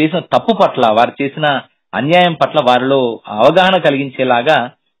 వారు చేసిన తప్పు పట్ల, వారు చేసిన అన్యాయం పట్ల వారిలో అవగాహన కలిగించేలాగా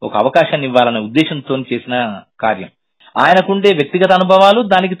ఒక అవకాశాన్ని ఇవ్వాలనే ఉద్దేశంతో చేసిన కార్యం. ఆయనకుండే వ్యక్తిగత అనుభవాలు,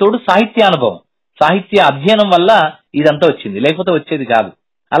 దానికి తోడు సాహిత్య అనుభవం, సాహిత్య అధ్యయనం వల్ల ఇదంతా వచ్చింది, లేకపోతే వచ్చేది కాదు.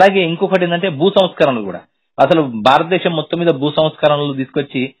 అలాగే ఇంకొకటి ఏంటంటే భూ సంస్కరణలు కూడా. అసలు భారతదేశం మొత్తం మీద భూ సంస్కరణలు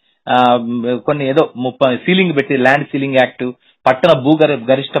తీసుకొచ్చి కొన్ని ఏదో సీలింగ్ పెట్టి, ల్యాండ్ సీలింగ్ యాక్ట్, పట్టణ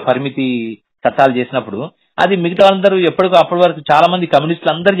గరిష్ట పరిమితి చట్టాలు చేసినప్పుడు అది మిగతా అందరూ అప్పటి వరకు చాలా మంది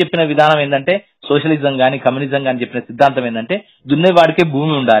కమ్యూనిస్టులు అందరూ చెప్పిన విధానం ఏంటంటే, సోషలిజం గాని కమ్యూనిజం గాని చెప్పిన సిద్ధాంతం ఏంటంటే, దున్నేవాడికే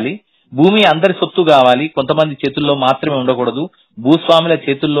భూమి ఉండాలి, భూమి అందరి సొత్తు కావాలి, కొంతమంది చేతుల్లో మాత్రమే ఉండకూడదు, భూస్వాముల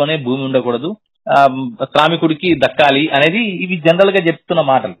చేతుల్లోనే భూమి ఉండకూడదు, శ్రామికుడికి దక్కాలి అనేది ఇవి జనరల్ గా చెప్తున్న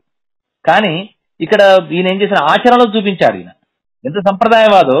మాటలు. కానీ ఇక్కడ ఈయన ఏం చేసిన ఆచరణలో చూపించాడు. ఈయన ఎంత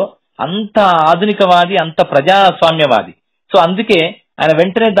సంప్రదాయవాదో అంత ఆధునికవాది, అంత ప్రజాస్వామ్యవాది. సో అందుకే ఆయన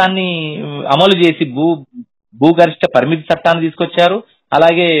వెంటనే దాన్ని అమలు చేసి భూగరిష్ట పరిమితి చట్టాన్ని తీసుకొచ్చారు.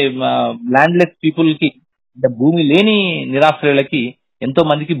 అలాగే ల్యాండ్లెస్ పీపుల్ కి, భూమి లేని నిరాశ్రయులకి ఎంతో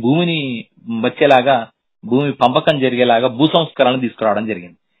మందికి భూమిని వచ్చేలాగా, భూమి పంపకం జరిగేలాగా భూ సంస్కరణలు తీసుకురావడం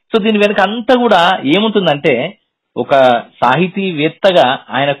జరిగింది. సో దీని వెనుక అంతా కూడా ఏముంటుందంటే, ఒక సాహితీవేత్తగా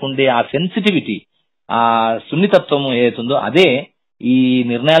ఆయనకుండే ఆ సెన్సిటివిటీ, ఆ సున్నితత్వం ఏదైతుందో అదే ఈ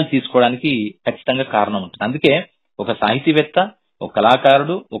నిర్ణయాలు తీసుకోవడానికి ఖచ్చితంగా కారణం ఉంటుంది. అందుకే ఒక సాహితీవేత్త, ఒక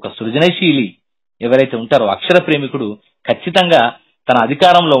కళాకారుడు, ఒక సృజనశీలి ఎవరైతే ఉంటారో, అక్షర ప్రేమికుడు ఖచ్చితంగా తన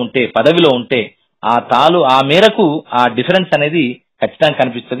అధికారంలో ఉంటే, పదవిలో ఉంటే ఆ మేరకు ఆ డిఫరెన్స్ అనేది ఖచ్చితంగా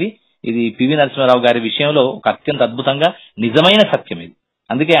కనిపిస్తుంది. ఇది పివి నరసింహారావు గారి విషయంలో ఒక అత్యంత అద్భుతంగా నిజమైన సత్యం ఇది.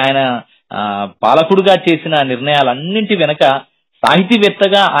 అందుకే ఆయన పాలకుడుగా చేసిన నిర్ణయాలన్నింటి వెనక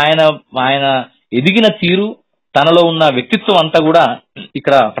సాహితీవేత్తగా ఆయన ఎదిగిన తీరు, తనలో ఉన్న వ్యక్తిత్వం అంతా కూడా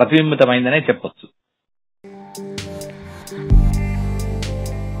ఇక్కడ ప్రతిబింబితమైందనే చెప్పొచ్చు.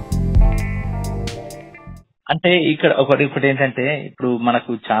 అంటే ఇక్కడ ఒకటి ఏంటంటే, ఇప్పుడు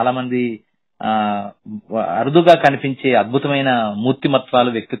మనకు చాలా మంది అరుదుగా కనిపించే అద్భుతమైన మూర్తిమత్వాలు,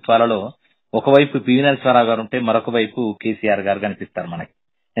 వ్యక్తిత్వాలలో ఒకవైపు పివి నరసింహారావు గారు ఉంటే, మరొక వైపు కేసీఆర్ గారు కనిపిస్తారు మనకి.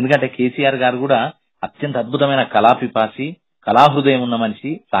 ఎందుకంటే కేసీఆర్ గారు కూడా అత్యంత అద్భుతమైన కళాపిపాసి, కళాహృదయం ఉన్న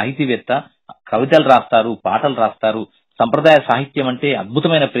మనిషి, సాహితీవేత్త, కవితలు రాస్తారు, పాటలు రాస్తారు. సంప్రదాయ సాహిత్యం అంటే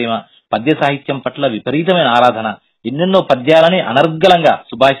అద్భుతమైన ప్రేమ, పద్య సాహిత్యం పట్ల విపరీతమైన ఆరాధన, ఎన్నెన్నో పద్యాలని అనర్గళంగా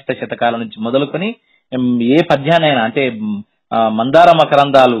సుభాషిత శతకాల నుంచి మొదలుకొని ఏ పద్యానైనా, అంటే మందార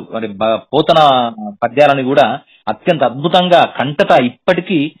మకరందాలు, పోతన పద్యాలని కూడా అత్యంత అద్భుతంగా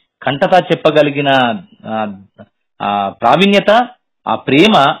ఇప్పటికీ కంటత చెప్పగలిగిన ప్రావీణ్యత, ఆ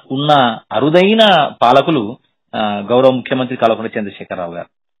ప్రేమ ఉన్న అరుదైన పాలకులు గౌరవ ముఖ్యమంత్రి కల్వకుంట్ల చంద్రశేఖరరావు గారు.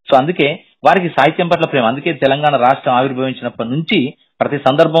 సో అందుకే వారికి సాహిత్యం పట్ల ప్రేమ. అందుకే తెలంగాణ రాష్ట్రం ఆవిర్భవించినప్పటి నుంచి ప్రతి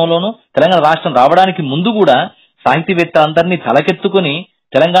సందర్భంలోనూ, తెలంగాణ రాష్ట్రం రావడానికి ముందు కూడా సాహితీవేత్త అందరినీ తలకెత్తుకుని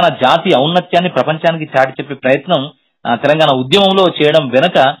తెలంగాణ జాతి ఔన్నత్యాన్ని ప్రపంచానికి చాటి చెప్పే ప్రయత్నం తెలంగాణ ఉద్యమంలో చేయడం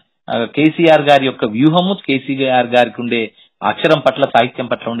వెనక కేసీఆర్ గారి యొక్క వ్యూహము, కేసీఆర్ గారికి ఉండే అక్షరం పట్ల, సాహిత్యం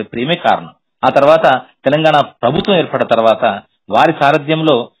పట్ల ఉండే ప్రేమే కారణం. ఆ తర్వాత తెలంగాణ ప్రభుత్వం ఏర్పడిన తర్వాత వారి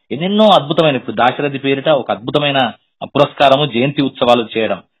సారథ్యంలో ఎన్నెన్నో అద్భుతమైన, ఇప్పుడు దాశరథి పేరిట ఒక అద్భుతమైన పురస్కారము, జయంతి ఉత్సవాలు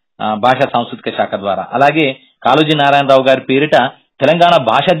చేయడం భాషా సాంస్కృతిక శాఖ ద్వారా, అలాగే కాళోజీ నారాయణరావు గారి పేరిట తెలంగాణ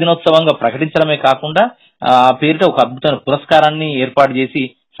భాషా దినోత్సవంగా ప్రకటించడమే కాకుండా ఆ పేరిట ఒక అద్భుతమైన పురస్కారాన్ని ఏర్పాటు చేసి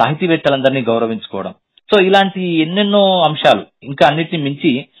సాహితీవేత్తలందరినీ గౌరవించుకోవడం. సో ఇలాంటి ఎన్నెన్నో అంశాలు, ఇంకా అన్నిటిని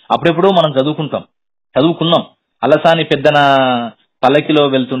మించి అప్పుడెప్పుడో మనం చదువుకున్నాం. అలసాని పెద్దన పల్లకిలో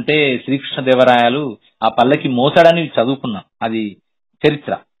వెళ్తుంటే శ్రీకృష్ణదేవరాయలు ఆ పల్లకి మోసాడని చదువుకున్నాం, అది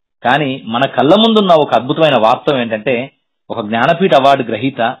చరిత్ర. కానీ మన కళ్ళ ముందున్న ఒక అద్భుతమైన వాస్తవం ఏంటంటే, ఒక జ్ఞానపీఠ అవార్డు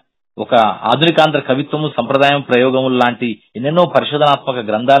గ్రహీత, ఒక ఆధునికాంధ్ర కవిత్వము, సంప్రదాయం, ప్రయోగములు లాంటి ఎన్నెన్నో పరిశోధనాత్మక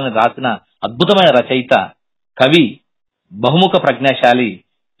గ్రంథాలను రాసిన అద్భుతమైన రచయిత, కవి, బహుముఖ ప్రజ్ఞాశాలి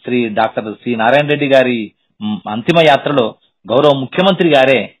డాక్టర్ శ్రీ నారాయణ రెడ్డి గారి అంతిమ యాత్రలో గౌరవ ముఖ్యమంత్రి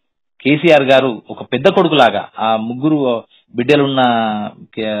గారే కేసీఆర్ గారు ఒక పెద్ద కొడుకులాగా ఆ ముగ్గురు బిడ్డలున్న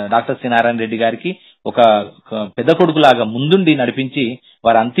డాక్టర్ సి నారాయణ రెడ్డి గారికి ఒక పెద్ద కొడుకులాగా ముందుండి నడిపించి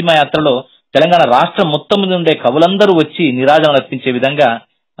వారి అంతిమ యాత్రలో తెలంగాణ రాష్ట్రం మొత్తం మీద ఉండే కవులందరూ వచ్చి నిరాజనం అర్పించే విధంగా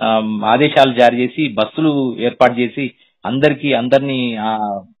ఆదేశాలు జారీ చేసి బస్సులు ఏర్పాటు చేసి అందరినీ ఆ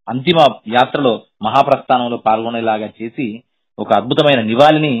అంతిమ యాత్రలో మహాప్రస్థానంలో పాల్గొనేలాగా చేసి ఒక అద్భుతమైన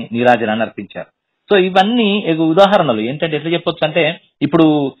నివాళిని నీరాజనాన్ని అర్పించారు. సో ఇవన్నీ ఉదాహరణలు ఏంటంటే ఎట్లా చెప్పొచ్చు అంటే ఇప్పుడు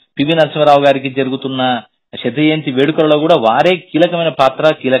పివి నరసింహారావు గారికి జరుగుతున్న శతజయంతి వేడుకలలో కూడా వారే కీలకమైన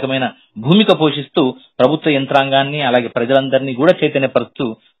పాత్ర కీలకమైన భూమిక పోషిస్తూ ప్రభుత్వ యంత్రాంగాన్ని అలాగే ప్రజలందరినీ కూడా చైతన్యపరుస్తూ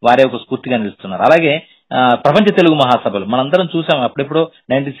వారే ఒక స్ఫూర్తిగా నిలుస్తున్నారు. అలాగే ప్రపంచ తెలుగు మహాసభలు మనందరం చూసాం, అప్పుడెప్పుడో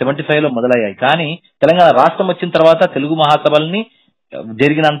 1975 లో మొదలయ్యాయి. కానీ తెలంగాణ రాష్ట్రం వచ్చిన తర్వాత తెలుగు మహాసభల్ని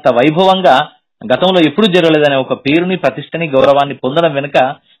జరిగినంత వైభవంగా గతంలో ఎప్పుడూ జరగలేదనే ఒక పేరుని ప్రతిష్టని గౌరవాన్ని పొందడం వెనుక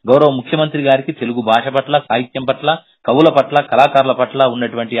గౌరవ ముఖ్యమంత్రి గారికి తెలుగు భాష పట్ల సాహిత్యం పట్ల కవుల పట్ల కళాకారుల పట్ల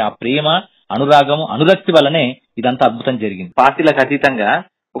ఉన్నటువంటి ఆ ప్రేమ అనురాగము అనురక్తి వల్లనే ఇదంతా అద్భుతం జరిగింది. పార్టీలకు అతీతంగా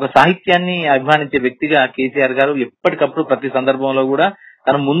ఒక సాహిత్యాన్ని అభిమానించే వ్యక్తిగా కేసీఆర్ గారు ఎప్పటికప్పుడు ప్రతి సందర్భంలో కూడా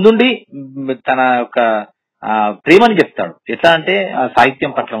తన ముందుండి తన యొక్క ప్రేమని చెప్తాడు. ఎట్లా అంటే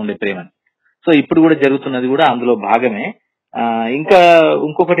సాహిత్యం పట్ల ఉండే ప్రేమని. సో ఇప్పుడు కూడా జరుగుతున్నది కూడా అందులో భాగమే.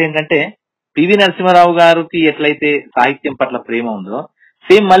 ఇంకొకటి ఏంటంటే పివి నరసింహారావు గారికి ఎట్లయితే సాహిత్యం పట్ల ప్రేమ ఉందో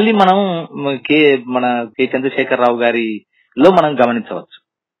సేమ్ మళ్ళీ మనం మన కె చంద్రశేఖరరావు గారిలో మనం గమనించవచ్చు.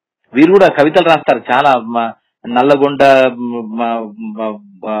 వీరు కూడా కవితలు రాస్తారు. చాలా నల్లగొండ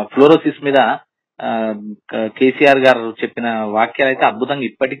ఫ్లోరోసిస్ మీద కేసీఆర్ గారు చెప్పిన వాక్యాలు అయితే అద్భుతంగా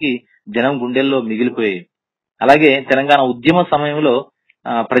ఇప్పటికీ జనం గుండెల్లో మిగిలిపోయాయి. అలాగే తెలంగాణ ఉద్యమ సమయంలో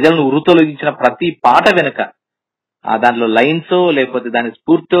ప్రజలను ఉరుతొలగించిన ప్రతి పాట వెనుక దాంట్లో లైన్స్ లేకపోతే దాని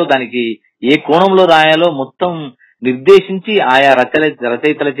స్ఫూర్తితో దానికి ఏ కోణంలో రాయాలో మొత్తం నిర్దేశించి ఆయా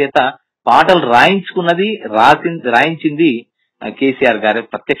రచయితల చేత పాటలు రాయించింది కేసీఆర్ గారే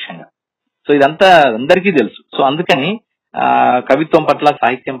ప్రత్యక్షంగా. సో ఇదంతా అందరికీ తెలుసు. సో అందుకని కవిత్వం పట్ల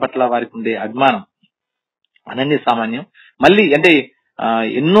సాహిత్యం పట్ల వారికి ఉండే అభిమానం అనన్య సామాన్యం. మళ్ళీ అంటే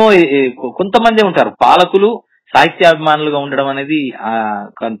ఎన్నో కొంతమంది ఉంటారు పాలకులు సాహిత్యాభిమానులుగా ఉండడం అనేది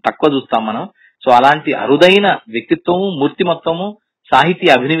తక్కువ చూస్తాం మనం. సో అలాంటి అరుదైన వ్యక్తిత్వము మూర్తిమత్వము సాహితీ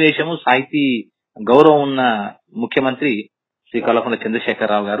అభినివేశము సాహితీ గౌరవం ఉన్న ముఖ్యమంత్రి శ్రీ కల్వకుంట్ల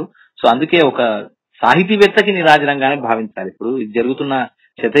చంద్రశేఖరరావు గారు. సో అందుకే ఒక సాహితీవేత్తకి నీరాజనంగానే భావించాలి. ఇప్పుడు జరుగుతున్న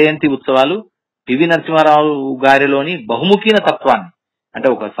శతజయంతి ఉత్సవాలు పివి నరసింహారావు గారిలోని బహుముఖీన తత్వాన్ని అంటే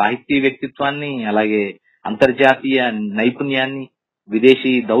ఒక సాహితీ వ్యక్తిత్వాన్ని అలాగే అంతర్జాతీయ నైపుణ్యాన్ని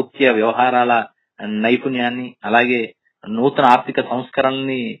విదేశీ దౌత్య వ్యవహారాల నైపుణ్యాన్ని అలాగే నూతన ఆర్థిక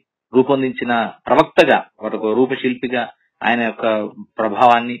సంస్కరణల్ని రూపొందించిన ప్రవక్తగా ఒక రూపశిల్పిగా ఆయన యొక్క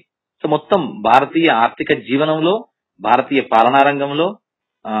ప్రభావాన్ని సో మొత్తం భారతీయ ఆర్థిక జీవనంలో భారతీయ పాలనా రంగంలో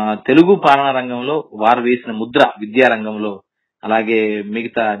తెలుగు పాలనా రంగంలో వారు వేసిన ముద్ర విద్యారంగంలో అలాగే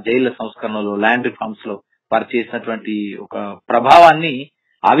మిగతా జైళ్ల సంస్కరణలో ల్యాండ్ రిఫార్మ్స్ లో వారు చేసినటువంటి ఒక ప్రభావాన్ని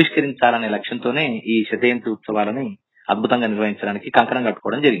ఆవిష్కరించాలనే లక్ష్యంతోనే ఈ శతజయంతి ఉత్సవాలని అద్భుతంగా నిర్వహించడానికి కంకణం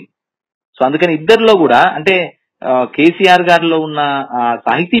కట్టుకోవడం జరిగింది. సో అందుకని ఇద్దరిలో కూడా అంటే కేసీఆర్ గారిలో ఉన్న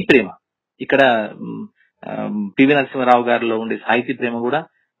సాహితీ ప్రేమ ఇక్కడ పివి నరసింహారావు గారిలో ఉండే సాహితీ ప్రేమ కూడా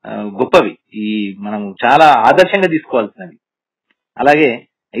గొప్పవి. మనం చాలా ఆదర్శంగా తీసుకోవాల్సినవి. అలాగే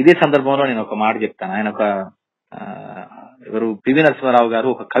ఇదే సందర్భంలో నేను ఒక మాట చెప్తాను. ఆయన పివి నరసింహారావు గారు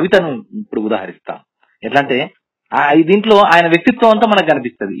ఒక కవితను ఇప్పుడు ఉదాహరిస్తాను. ఎట్లా అంటే దీంట్లో ఆయన వ్యక్తిత్వం అంతా మనకు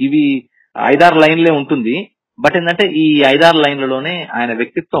కనిపిస్తుంది. ఇవి 5-6 లైన్లే ఉంటుంది. బట్ ఏంటంటే ఈ 5-6 లైన్లలోనే ఆయన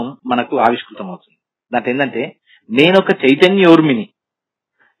వ్యక్తిత్వం మనకు ఆవిష్కృతం అవుతుంది. దాంట్లో ఏంటంటే నేనొక చైతన్యోర్మిని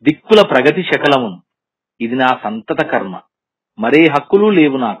దిక్కుల ప్రగతి శకలమును ఇది నా సంతత కర్మ మరే హక్కులు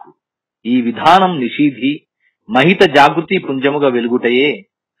లేవు నాకు ఈ విధానం నిషీధి మహిత జాగృతి పుంజముగా వెలుగుటయే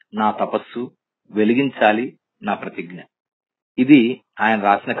నా తపస్సు వెలిగించాలి నా ప్రతిజ్ఞ. ఇది ఆయన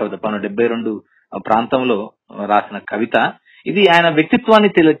రాసిన కవిత 1972 ప్రాంతంలో రాసిన కవిత. ఇది ఆయన వ్యక్తిత్వాన్ని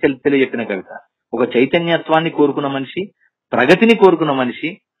తెలియజెప్పిన కవిత. ఒక చైతన్యత్వాన్ని కోరుకున్న మనిషి, ప్రగతిని కోరుకున్న మనిషి,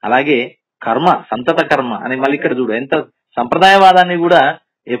 అలాగే కర్మ సంతత కర్మ అని మళ్ళీ ఇక్కడ చూడు ఎంత సంప్రదాయవాదాన్ని కూడా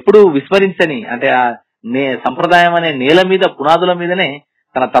ఎప్పుడూ విస్మరించని అంటే సంప్రదాయం అనే నేల మీద పునాదుల మీదనే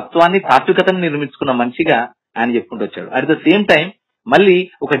తన తత్వాన్ని తాత్వికతను నిర్మించుకున్న మనిషిగా ఆయన చెప్పుకుంటూ వచ్చాడు. అట్ ద సేమ్ టైం మళ్ళీ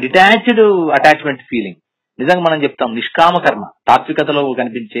ఒక డిటాచ్డ్ అటాచ్మెంట్ ఫీలింగ్. నిజంగా మనం చెప్తాం నిష్కామ కర్మ. తాత్వికతలో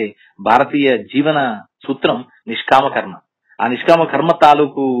కనిపించే భారతీయ జీవన సూత్రం నిష్కామ కర్మ. ఆ నిష్కామ కర్మ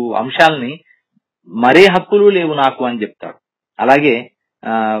తాలూకు అంశాలని మరే హక్కులు లేవు నాకు అని చెప్తాడు. అలాగే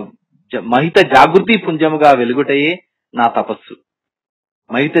మహిత జాగృతి పుంజముగా వెలుగుటయే నా తపస్సు.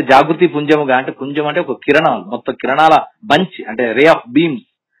 మహిత జాగృతి పుంజముగా అంటే పుంజం అంటే ఒక కిరణం, మొత్తం కిరణాల బంచ్ అంటే రే ఆఫ్ బీమ్స్.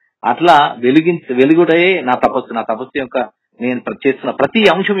 అట్లా వెలుగుటయే నా తపస్సు. నా తపస్సు యొక్క నేను చేస్తున్న ప్రతి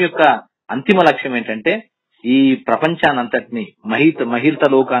అంశం యొక్క అంతిమ లక్ష్యం ఏంటంటే ఈ ప్రపంచాన్నంతటిని మహిళ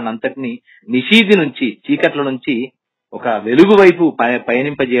లోకాన్నంతటిని నిషీధి నుంచి, చీకట్ల నుంచి ఒక వెలుగు వైపు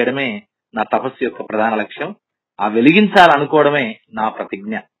పయనింపజేయడమే నా తపస్సు యొక్క ప్రధాన లక్ష్యం. ఆ వెలిగించాలనుకోవడమే నా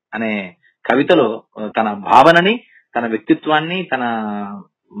ప్రతిజ్ఞ అనే కవితలో తన భావనని, తన వ్యక్తిత్వాన్ని, తన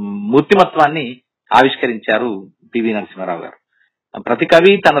మూర్తిమత్వాన్ని ఆవిష్కరించారు పివి నరసింహారావు గారు. ప్రతి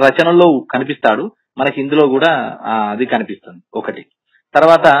కవి తన రచనల్లో కనిపిస్తాడు, మనకి ఇందులో కూడా అది కనిపిస్తుంది ఒకటి.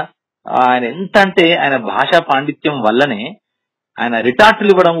 తర్వాత ఆయన ఎంత అంటే ఆయన భాషా పాండిత్యం వల్లనే ఆయన రిటార్టులు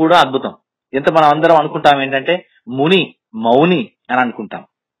ఇవ్వడం కూడా అద్భుతం. ఎంత మనం అందరం అనుకుంటాం ఏంటంటే మౌని అని అనుకుంటాం.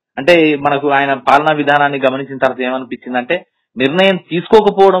 అంటే మనకు ఆయన పాలనా విధానాన్ని గమనించిన తర్వాత ఏమనిపించిందంటే నిర్ణయం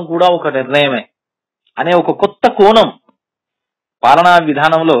తీసుకోకపోవడం కూడా ఒక నిర్ణయమే అనే ఒక కొత్త కోణం పాలనా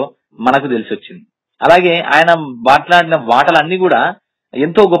విధానంలో మనకు తెలిసి వచ్చింది. అలాగే ఆయన మాట్లాడిన మాటలన్నీ కూడా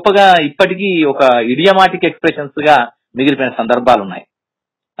ఎంతో గొప్పగా ఇప్పటికీ ఒక ఇడియమాటిక్ ఎక్స్ప్రెషన్స్ గా మిగిలిపోయిన సందర్భాలు ఉన్నాయి.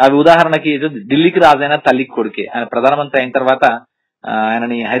 అవి ఉదాహరణకి ఢిల్లీకి రాజైన తల్లికి కొడుకే. ఆయన ప్రధానమంత్రి అయిన తర్వాత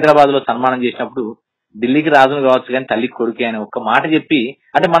ఆయనని హైదరాబాద్ లో సన్మానం చేసినప్పుడు ఢిల్లీకి రాజును కావచ్చు కానీ తల్లికి కొడుకే అని ఒక్క మాట చెప్పి,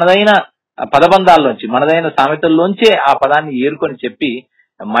 అంటే మనదైన పదబంధాల్లోంచి, మనదైన సామెతల్లోంచే ఆ పదాన్ని ఏరుకొని చెప్పి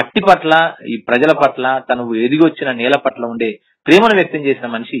మట్టి పట్ల, ఈ ప్రజల పట్ల, తను ఎదిగొచ్చిన నేల పట్ల ఉండే ప్రేమను వ్యక్తం చేసిన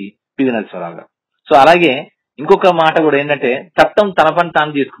మనిషి పివి నరసింహారావు గారు. సో అలాగే ఇంకొక మాట కూడా ఏంటంటే చట్టం తన పని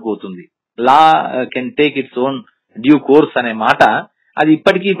తాను చేసుకుపోతుంది, లా can take its own due course అనే మాట అది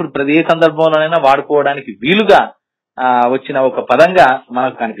ఇప్పటికీ ఇప్పుడు ఏ సందర్భంలోనైనా వాడుకోవడానికి వీలుగా వచ్చిన ఒక పదంగా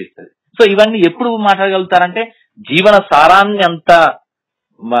మనకు కనిపిస్తుంది. సో ఇవన్నీ ఎప్పుడు మాట్లాడగలుగుతారంటే జీవన సారాంశాన్ని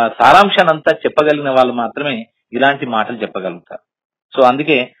అంతా చెప్పగలిగిన వాళ్ళు మాత్రమే ఇలాంటి మాటలు చెప్పగలుగుతారు. సో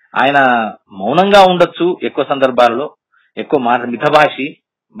అందుకే ఆయన మౌనంగా ఉండొచ్చు ఎక్కువ సందర్భాలలో, ఎక్కువ మితభాషి,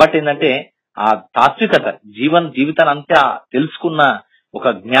 బట్ ఏంటంటే ఆ తాత్వికత జీవితాన్ని అంతా తెలుసుకున్న ఒక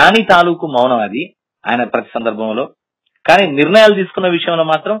జ్ఞాని తాలూకు మౌనం అది ఆయన ప్రతి సందర్భంలో. కానీ నిర్ణయాలు తీసుకున్న విషయంలో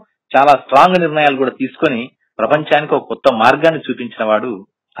మాత్రం చాలా స్ట్రాంగ్ నిర్ణయాలు కూడా తీసుకొని ప్రపంచానికి ఒక కొత్త మార్గాన్ని చూపించిన వాడు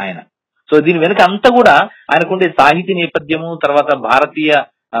ఆయన. సో దీని వెనుక అంతా కూడా ఆయనకుండే సాహితీ నేపథ్యము, తర్వాత భారతీయ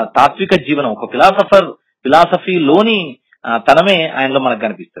తాత్విక జీవనం, ఒక ఫిలాసఫీలోని తనమే ఆయనలో మనకు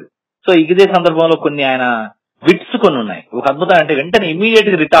కనిపిస్తుంది. సో ఇదే సందర్భంలో కొన్ని ఆయన విట్స్ కొన్ని ఉన్నాయి. ఒక అద్భుతం అంటే వెంటనే ఇమీడియట్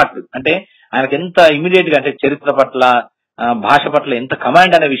గా రిటార్ట్, అంటే ఆయనకి ఎంత ఇమీడియట్ గా అంటే చరిత్ర పట్ల, భాష పట్ల ఎంత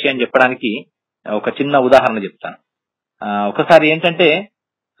కమాండ్ అనే విషయం చెప్పడానికి ఒక చిన్న ఉదాహరణ చెప్తాను. ఒకసారి ఏంటంటే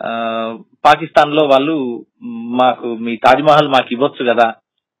పాకిస్తాన్ లో వాళ్ళు మీ తాజ్మహల్ మాకు ఇవ్వచ్చు కదా,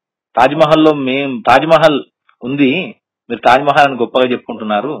 తాజ్మహల్ ఉంది, మీరు తాజ్మహల్ అని గొప్పగా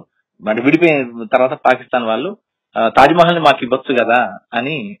చెప్పుకుంటున్నారు, మరి విడిపోయిన తర్వాత పాకిస్తాన్ వాళ్ళు తాజ్మహల్ ని మాకు ఇవ్వచ్చు కదా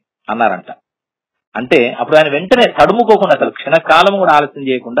అని అన్నారంట. అంటే అప్పుడు ఆయన వెంటనే తడుముకోకుండా, అసలు క్షణకాలం కూడా ఆలస్యం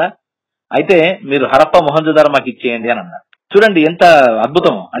చేయకుండా, అయితే మీరు హరప్ప మొహంజోదారో మాకు ఇచ్చేయండి అని అన్నారు. చూడండి ఎంత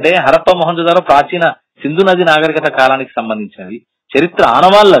అద్భుతమో. అంటే హరప్ప మొహంజోదారో ప్రాచీన సింధు నది నాగరికత కాలానికి సంబంధించినవి, చరిత్ర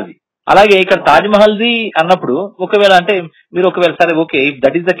ఆనవాళ్ళు అవి. అలాగే ఇక్కడ తాజ్మహల్ ది అన్నప్పుడు ఒకవేళ సరే okay, if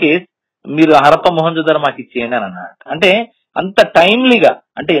that is the case, మీరు హరప్ప మొహంజోదారో మాకు ఇచ్చేయండి అని అన్నారు. అంటే అంత టైమ్లీగా,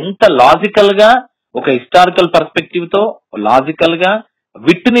 అంటే ఎంత లాజికల్ గా, ఒక హిస్టారికల్ పర్స్పెక్టివ్ తో లాజికల్ గా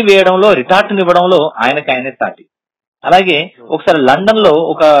విట్టుని వేయడంలో, రిటార్ట్ ఇవ్వడంలో ఆయనే సాటి. అలాగే ఒకసారి లండన్ లో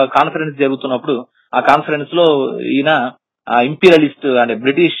ఒక కాన్ఫరెన్స్ జరుగుతున్నప్పుడు ఆ కాన్ఫరెన్స్ లో ఈయన ఇంపీరియలిస్ట్ అంటే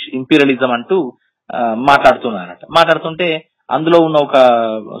బ్రిటిష్ ఇంపీరియలిజం అంటూ మాట్లాడుతుంటే అందులో ఉన్న ఒక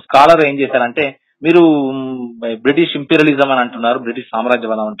స్కాలర్ ఏం చేశారంటే, మీరు బ్రిటిష్ ఇంపీరియలిజం అని అంటున్నారు, బ్రిటిష్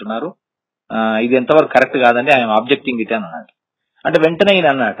సామ్రాజ్యవాదం అంటున్నారు, ఇది ఎంతవరకు కరెక్ట్ కాదండి, ఐఎమ్ ఆబ్జెక్టింగ్ ఇట్ అని అన్నాడు. అంటే వెంటనే ఈయన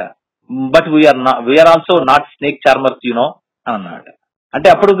అన్నట, but we are also not snake charmers you know అని అన్నమాట. అంటే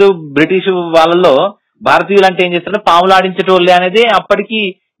అప్పుడు బ్రిటిష్ వాళ్ళలో భారతీయులు అంటే ఏం చేస్తారంటే పాములు ఆడించేటోళ్ళే అనేది అప్పటికి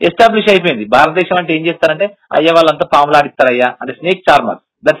ఎస్టాబ్లిష్ అయిపోయింది. భారతదేశం అంటే ఏం చేస్తారంటే అయ్యా వాళ్ళంతా పాములు ఆడిస్తారయ్యా, అంటే స్నేక్ చార్మర్స్,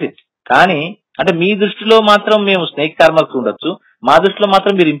 దట్స్ ఇట్. కానీ అంటే మీ దృష్టిలో మాత్రం మేము స్నేక్ చార్మర్స్ ఉండొచ్చు, మా దృష్టిలో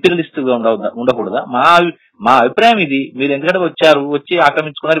మాత్రం మీరు ఇంపీరియలిస్ట్ గా ఉండకూడదా, మా అభిప్రాయం ఇది. మీరు ఎందుకంటే వచ్చి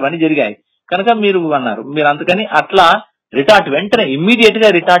ఆక్రమించుకున్నారు, ఇవన్నీ జరిగాయి కనుక మీరు అన్నారు, మీరు అందుకని అట్లా రిటార్ట్ వెంటనే ఇమ్మీడియట్ గా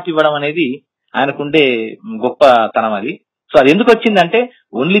రిటార్ట్ ఇవ్వడం అనేది ఆయనకుండే గొప్పతనం అది. సో అది ఎందుకు వచ్చిందంటే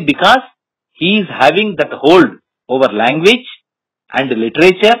only because he's having that hold over language and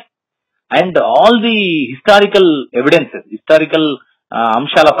literature and all the historical evidences, historical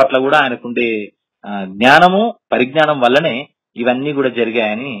అంశాల పట్ల కూడా ఆయనకుండే జ్ఞానము, పరిజ్ఞానం వల్లనే ఇవన్నీ కూడా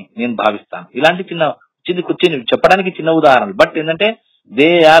జరిగాయని నేను భావిస్తాను. ఇలాంటి చిన్న చెప్పడానికి చిన్న ఉదాహరణలు, బట్ ఏంటంటే they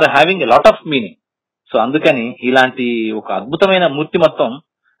are having a lot of meaning. So అందుకని ఇలాంటి ఒక అద్భుతమైన మూర్తిమత్వం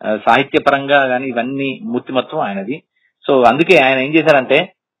సాహిత్యపరంగా గాని ఇవన్నీ మూర్తిమత్వం ఆయనది. సో అందుకే ఆయన ఏం చేశారంటే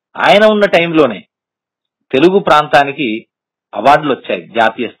ఆయన ఉన్న టైంలోనే తెలుగు ప్రాంతానికి అవార్డులు వచ్చాయి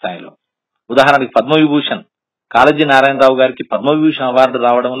జాతీయ స్థాయిలో. ఉదాహరణకి పద్మవిభూషణ్, కాళోజీ నారాయణరావు గారికి పద్మవిభూషణ్ అవార్డు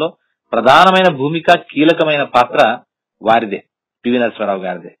రావడంలో ప్రధానమైన భూమిక, కీలకమైన పాత్ర వారిదే, పివి నరసింహారావు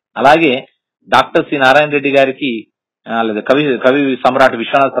గారిదే. అలాగే డాక్టర్ సి నారాయణ రెడ్డి గారికి లేదా కవి కవి సమ్రాట్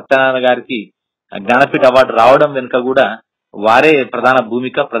విశ్వనాథ సత్యనారాయణ గారికి జ్ఞానపీఠ అవార్డు రావడం వెనుక కూడా వారే ప్రధాన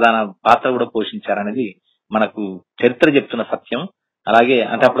భూమిక, ప్రధాన పాత్ర కూడా పోషించారనేది మనకు చరిత్ర చెప్తున్న సత్యం. అలాగే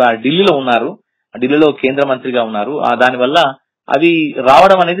అంటే అప్పుడు ఆ ఢిల్లీలో ఉన్నారు, ఢిల్లీలో కేంద్ర మంత్రిగా ఉన్నారు. దానివల్ల అవి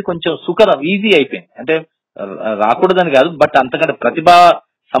రావడం అనేది కొంచెం సుఖం, ఈజీ అయిపోయింది. అంటే రాకూడదని కాదు, బట్ అంతకంటే ప్రతిభా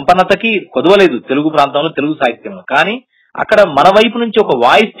సంపన్నతకి కొదవలేదు తెలుగు ప్రాంతంలో, తెలుగు సాహిత్యంలో. కానీ అక్కడ మన వైపు నుంచి ఒక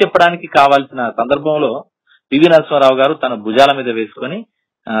వాయిస్ చెప్పడానికి కావాల్సిన సందర్భంలో పివి నరసింహారావు గారు తన భుజాల మీద వేసుకొని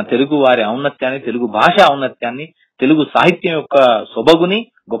తెలుగు వారి ఔన్నత్యాన్ని, తెలుగు భాష ఔన్నత్యాన్ని, తెలుగు సాహిత్యం యొక్క సొబగుని,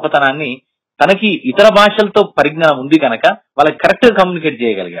 గొప్పతనాన్ని, తనకి ఇతర భాషలతో పరిజ్ఞానం ఉంది కనుక వాళ్ళకి కరెక్ట్ గా కమ్యూనికేట్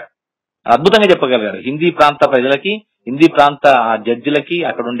చేయగలిగాడు, అద్భుతంగా చెప్పగలిగాడు. హిందీ ప్రాంత ప్రజలకి, హిందీ ప్రాంత జడ్జిలకి,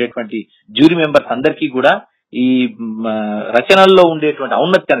 అక్కడ ఉండేటువంటి జ్యూరీ మెంబర్స్ అందరికీ కూడా ఈ రచనల్లో ఉండేటువంటి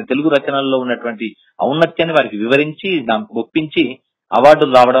ఔన్నత్యాన్ని, తెలుగు రచనల్లో ఉన్నటువంటి ఔన్నత్యాన్ని వారికి వివరించి దానికి ఒప్పించి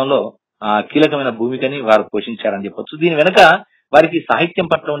అవార్డులు రావడంలో కీలకమైన భూమికని వారు పోషించారని చెప్పొచ్చు. దీని వెనుక వారికి సాహిత్యం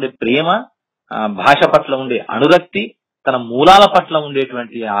పట్ల ఉండే ప్రేమ, భాష పట్ల ఉండే అనురక్తి, తన మూలాల పట్ల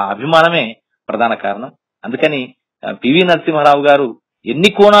ఉండేటువంటి ఆ అభిమానమే ప్రధాన కారణం. అందుకని పివి నరసింహారావు గారు ఎన్ని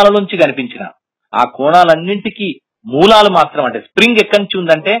కోణాల నుంచి కనిపించిన ఆ కోణాలన్నింటికి మూలాలు మాత్రం, అంటే స్ప్రింగ్ ఎక్కడి నుంచి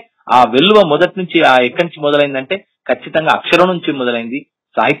ఉందంటే ఆ వెల్లువ మొదటి నుంచి ఎక్కడి నుంచి మొదలైందంటే ఖచ్చితంగా అక్షరం నుంచి మొదలైంది,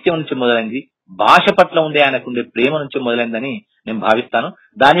 సాహిత్యం నుంచి మొదలైంది, భాష పట్ల ఉండే ఆయనకు ఉండే ప్రేమ నుంచి మొదలైందని నేను భావిస్తాను.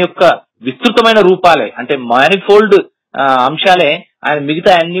 దాని యొక్క విస్తృతమైన రూపాలే, అంటే మానిఫోల్డ్ అంశాలే ఆయన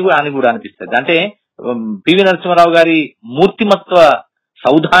మిగతా అన్ని కూడా అని కూడా అనిపిస్తుంది. అంటే పివి నరసింహారావు గారి మూర్తిమత్వ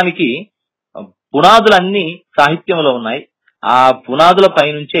సౌధానికి పునాదులన్నీ సాహిత్యంలో ఉన్నాయి. ఆ పునాదుల పై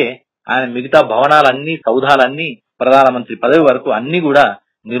నుంచే ఆయన మిగతా భవనాలన్నీ, సౌధాలన్నీ, ప్రధానమంత్రి పదవి వరకు అన్ని కూడా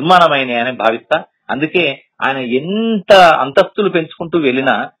నిర్మాణమైనాయని భావిస్తా. అందుకే ఆయన ఎంత అంతస్తులు పెంచుకుంటూ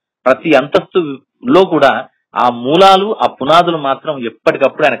వెళ్ళినా ప్రతి అంతస్తులో కూడా ఆ మూలాలు, ఆ పునాదులు మాత్రం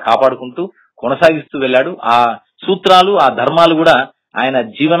ఎప్పటికప్పుడు ఆయన కాపాడుకుంటూ కొనసాగిస్తూ వెళ్ళాడు. ఆ సూత్రాలు, ఆ ధర్మాలు కూడా ఆయన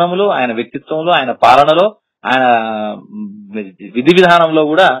జీవనంలో, ఆయన వ్యక్తిత్వంలో, ఆయన పాలనలో, ఆయన విధి విధానంలో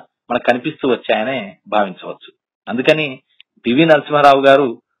కూడా మనకు కనిపిస్తూ వచ్చాయనే భావించవచ్చు. అందుకని పివి నరసింహారావు గారు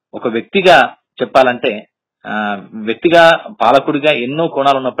ఒక వ్యక్తిగా చెప్పాలంటే, వ్యక్తిగా, పాలకుడిగా ఎన్నో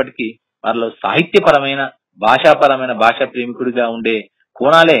కోణాలు ఉన్నప్పటికీ వారిలో సాహిత్యపరమైన, భాషాపరమైన, భాషా ప్రేమికుడిగా ఉండే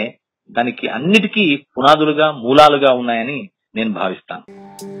కోణాలే దానికి అన్నిటికీ పునాదులుగా, మూలాలుగా ఉన్నాయని నేను భావిస్తాను.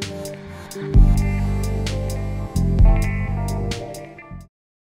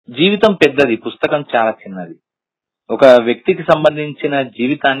 జీవితం పెద్దది, పుస్తకం చాలా చిన్నది. ఒక వ్యక్తికి సంబంధించిన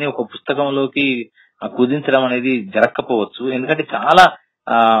జీవితాన్ని ఒక పుస్తకంలోకి కుదించడం అనేది జరగకపోవచ్చు. ఎందుకంటే చాలా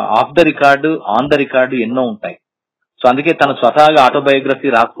of the record, on the record ఎన్నో ఉంటాయి. సో అందుకే తను స్వతహాగా ఆటోబయోగ్రఫీ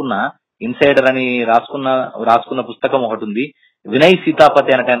రాసుకున్న, ఇన్సైడర్ అని రాసుకున్న పుస్తకం ఒకటి ఉంది. వినయ్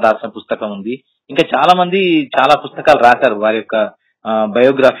సీతాపతి అనట రాసిన పుస్తకం ఉంది. ఇంకా చాలా మంది చాలా పుస్తకాలు రాశారు, వారి యొక్క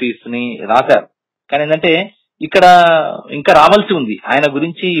బయోగ్రఫీస్ ని రాశారు. కానీ ఏంటంటే ఇక్కడ ఇంకా రావాల్సి ఉంది. ఆయన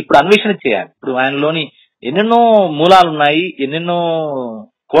గురించి ఇప్పుడు అన్వేషణ చేయాలి. ఇప్పుడు ఆయనలోని ఎన్నెన్నో మూలాలు ఉన్నాయి, ఎన్నెన్నో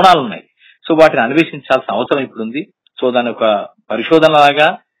కోణాలు ఉన్నాయి. సో వాటిని అన్వేషించాల్సిన అవసరం ఇప్పుడు ఉంది. సో దాని ఒక పరిశోధన లాగా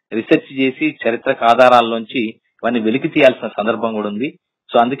రీసెర్చ్ చేసి చరిత్రక ఆధారాల్లోంచి ఇవన్నీ వెలికి తీయాల్సిన సందర్భం కూడా ఉంది.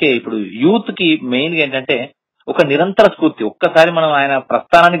 సో అందుకే ఇప్పుడు యూత్ కి మెయిన్ గా ఏంటంటే ఒక నిరంతర స్ఫూర్తి. ఒక్కసారి మనం ఆయన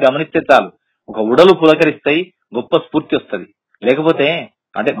ప్రస్థానాన్ని గమనిస్తే చాలు, ఒక ఉడలు పులకరిస్తాయి, గొప్ప స్ఫూర్తి వస్తుంది. లేకపోతే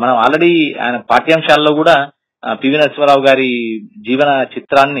అంటే మనం ఆల్రెడీ ఆయన పాఠ్యాంశాల్లో కూడా పివి నరసింహారావు గారి జీవన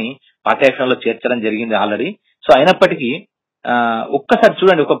చిత్రాన్ని పాఠ్యాంశాల్లో చేర్చడం జరిగింది ఆల్రెడీ. సో అయినప్పటికీ ఒక్కసారి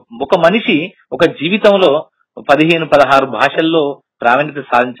చూడండి, ఒక మనిషి ఒక జీవితంలో 15-16 భాషల్లో ప్రావీణ్యత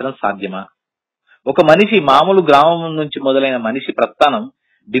సాధించడం సాధ్యమా? ఒక మనిషి మామూలు గ్రామం నుంచి మొదలైన మనిషి ప్రస్థానం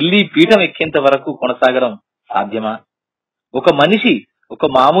ఢిల్లీ పీఠం ఎక్కేంత వరకు కొనసాగడం సాధ్యమా? ఒక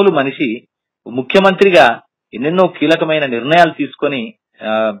మామూలు మనిషి ముఖ్యమంత్రిగా ఎన్నెన్నో కీలకమైన నిర్ణయాలు తీసుకొని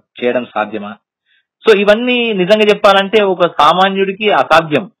చేయడం సాధ్యమా? సో ఇవన్నీ నిజంగా చెప్పాలంటే ఒక సామాన్యుడికి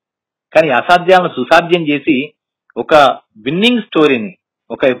అసాధ్యం. కానీ అసాధ్యాలను సుసాధ్యం చేసి ఒక విన్నింగ్ స్టోరీని,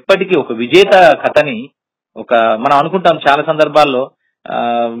 ఎప్పటికీ ఒక విజేత కథని, మనం అనుకుంటాం చాలా సందర్భాల్లో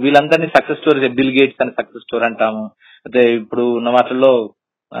వీళ్ళందరినీ సక్సెస్ స్టోరీ, బిల్ గేట్స్ అని సక్సెస్ స్టోరీ అంటాము. అయితే ఇప్పుడు ఉన్న వాటిల్లో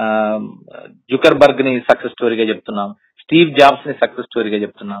జుకర్బర్గ్ ని సక్సెస్ స్టోరీగా చెప్తున్నాం, స్టీవ్ జాబ్స్ ని సక్సెస్ స్టోరీగా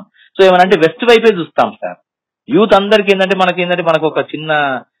చెప్తున్నాం. సో ఏమనంటే వెస్ట్ వైపే చూస్తాం సార్. యూత్ అందరికి మనకు ఒక చిన్న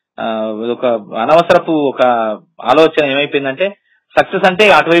ఒక అనవసరపు ఒక ఆలోచన ఏమైపోయిందంటే సక్సెస్ అంటే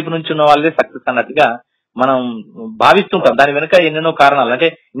అటువైపు నుంచి ఉన్న వాళ్ళే సక్సెస్ అన్నట్టుగా మనం భావిస్తుంటాం. దాని వెనుక ఎన్నెన్నో కారణాలు. అంటే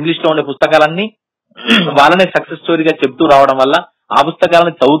ఇంగ్లీష్ లో ఉండే పుస్తకాలన్నీ వాళ్ళనే సక్సెస్ స్టోరీగా చెప్తూ రావడం వల్ల, ఆ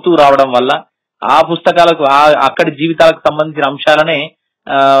పుస్తకాలను చదువుతూ రావడం వల్ల, ఆ పుస్తకాలకు అక్కడి జీవితాలకు సంబంధించిన అంశాలనే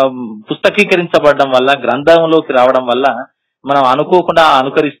పుస్తకీకరించబడడం వల్ల, గ్రంథంలోకి రావడం వల్ల మనం అనుకోకుండా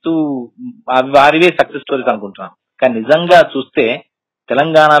అనుకరిస్తూ వారివే సక్సెస్ స్టోరీస్ అనుకుంటున్నాం. కానీ నిజంగా చూస్తే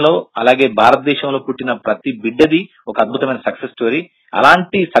తెలంగాణలో అలాగే భారతదేశంలో పుట్టిన ప్రతి బిడ్డది ఒక అద్భుతమైన సక్సెస్ స్టోరీ.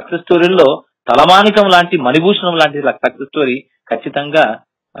 అలాంటి సక్సెస్ స్టోరీల్లో తలమానికం లాంటి, మణిభూషణం లాంటి సక్సెస్ స్టోరీ ఖచ్చితంగా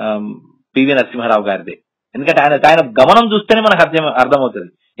పివి నరసింహారావు గారిదే. ఎందుకంటే ఆయన గమనం చూస్తేనే మనకు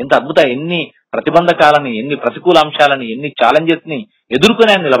అర్థమవుతుంది ఎంత అద్భుత, ఎన్ని ప్రతిబంధకాలని, ఎన్ని ప్రతికూల అంశాలని, ఎన్ని ఛాలెంజెస్ ని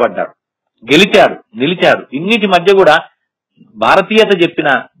ఎదుర్కొని ఆయన నిలబడ్డాడు, గెలిచాడు, నిలిచాడు. ఇన్నిటి మధ్య కూడా భారతీయత చెప్పిన,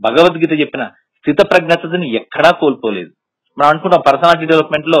 భగవద్గీత చెప్పిన స్థిత ప్రజ్ఞతని ఎక్కడా కోల్పోలేదు. మనం అనుకుంటాం పర్సనాలిటీ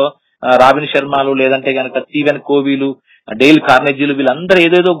డెవలప్మెంట్ లో రాబిన్ శర్మలు, లేదంటే గనక స్టీవెన్ కోవీలు, డేల్ కార్నెగీలు, వీళ్ళందరూ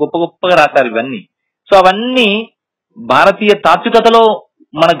ఏదేదో గొప్ప గొప్పగా రాశారు ఇవన్నీ. సో అవన్నీ భారతీయ తాత్వికతలో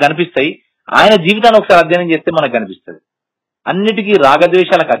మనకు కనిపిస్తాయి. ఆయన జీవితాన్ని ఒకసారి అధ్యయనం చేస్తే మనకు కనిపిస్తుంది. అన్నిటికీ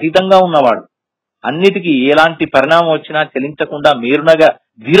రాగద్వేషాలకు అతీతంగా ఉన్నవాడు, అన్నిటికీ ఎలాంటి పరిణామం వచ్చినా చెలించకుండా మేరునగా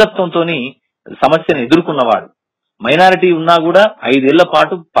ధీరత్వంతో సమస్యను ఎదుర్కొన్నవాడు. మైనారిటీ ఉన్నా కూడా 5 ఏళ్ల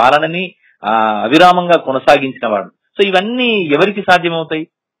పాటు పాలనని అవిరామంగా కొనసాగించినవాడు. సో ఇవన్నీ ఎవరికి సాధ్యమవుతాయి?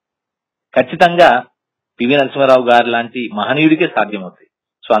 ఖచ్చితంగా పివి నరసింహారావు గారు లాంటి మహనీయుడికే సాధ్యమవుతాయి.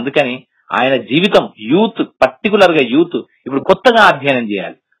 సో అందుకని ఆయన జీవితం యూత్, పర్టికులర్ గా యూత్ ఇప్పుడు కొత్తగా అధ్యయనం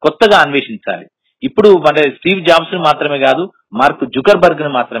చేయాలి, కొత్తగా అన్వేషించాలి. ఇప్పుడు అంటే స్టీవ్ జాబ్స్ ని మాత్రమే కాదు, మార్క్ జుకర్బర్గ్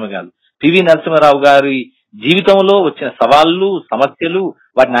ని మాత్రమే కాదు, పివి నరసింహారావు గారి జీవితంలో వచ్చిన సవాళ్లు, సమస్యలు,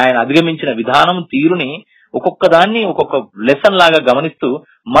 వాటిని ఆయన అధిగమించిన విధానం, తీరుని ఒక్కొక్క దాన్ని ఒక్కొక్క లెసన్ లాగా గమనిస్తూ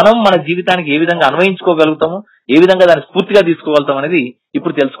మనం మన జీవితానికి ఏ విధంగా అన్వయించుకోగలుగుతాము, ఏ విధంగా దాన్ని స్ఫూర్తిగా తీసుకోగలుగుతాం అనేది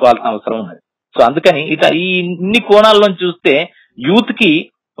ఇప్పుడు తెలుసుకోవాల్సిన అవసరం ఉన్నది. సో అందుకని ఇట్లా ఈ ఇన్ని కోణాల్లో చూస్తే యూత్ కి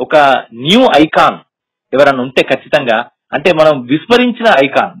ఒక న్యూ ఐకాన్ ఎవరన్నా ఉంటే ఖచ్చితంగా, అంటే మనం విస్మరించిన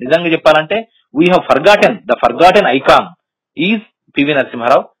ఐకాన్, నిజంగా చెప్పాలంటే we have forgotten the forgotten icon is PV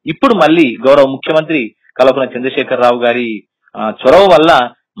Narasimha Rao. ఇప్పుడు మళ్ళీ గౌరవ ముఖ్యమంత్రి కల్వకుంట్ల చంద్రశేఖరరావు గారి చొరవ వల్ల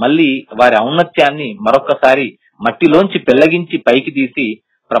మళ్ళీ వారి ఔన్నత్యాన్ని మరొకసారి మట్టిలోంచి పెళ్లగించి పైకి తీసి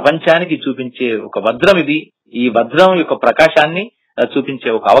ప్రపంచానికి చూపించే ఒక వజ్రం ఇది. ఈ వజ్రం యొక్క ప్రకాశాన్ని చూపించే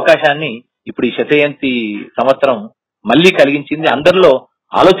ఒక అవకాశాన్ని ఇప్పుడు ఈ శతజయంతి సంవత్సరం మళ్ళీ కలిగించింది, అందరిలో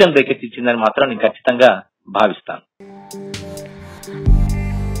ఆలోచన రేకెత్తించిందని మాత్రం నేను ఖచ్చితంగా భావిస్తాను.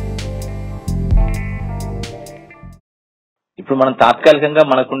 ఇప్పుడు మనం తాత్కాలికంగా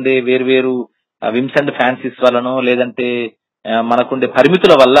మనకుండే వేర్వేరు విమ్స్ అండ్ ఫ్యాన్సీస్ వల్లనో, లేదంటే మనకుండే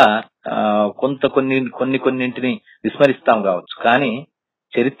పరిమితుల వల్ల కొన్నింటిని విస్మరిస్తాం కావచ్చు. కానీ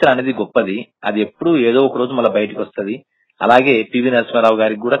చరిత్ర అనేది గొప్పది, అది ఎప్పుడు ఏదో ఒక రోజు మళ్ళీ బయటకు వస్తుంది. అలాగే పివి నరసింహారావు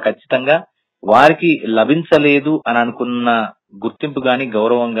గారికి కూడా ఖచ్చితంగా వారికి లభించలేదు అని అనుకున్న గుర్తింపు గాని,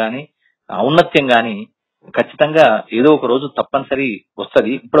 గౌరవం గాని, ఔన్నత్యం గాని ఖచ్చితంగా ఏదో ఒక రోజు తప్పనిసరి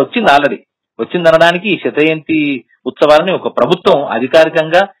వస్తుంది. ఇప్పుడు వచ్చింది, ఆల్రెడీ వచ్చిందనడానికి ఈ శతజయంతి ఉత్సవాలని ఒక ప్రభుత్వం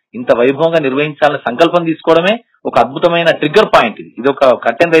అధికారికంగా ఇంత వైభవంగా నిర్వహించాలని సంకల్పం తీసుకోవడమే ఒక అద్భుతమైన ట్రిగ్గర్ పాయింట్. ఇది ఒక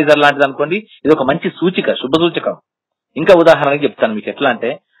కర్టెన్ రైజర్ లాంటిది అనుకోండి, ఇది ఒక మంచి సూచిక, శుభ సూచకం. ఇంకా ఉదాహరణకి చెప్తాను మీకు ఎట్లా అంటే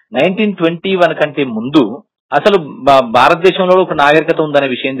 1921 కంటే ముందు అసలు భారతదేశంలో ఒక నాగరికత ఉందనే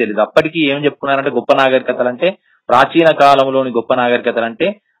విషయం తెలియదు. అప్పటికి ఏం చెప్పుకున్నారంటే గొప్ప నాగరికతలు అంటే, ప్రాచీన కాలంలోని గొప్ప నాగరికతలు అంటే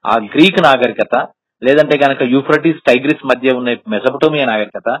ఆ గ్రీక్ నాగరికత, లేదంటే గనక యూఫ్రటీస్ టైగ్రిస్ మధ్య ఉన్న మెసొపటోమియా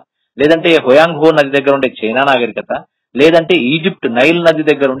నాగరికత, లేదంటే హోయాంగ్ హో నది దగ్గర ఉండే చైనా నాగరికత, లేదంటే ఈజిప్ట్ నైల్ నది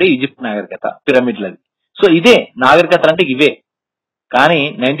దగ్గర ఉండే ఈజిప్ట్ నాగరికత, పిరమిడ్లది. సో ఇదే నాగరికతలు అంటే ఇవే. కానీ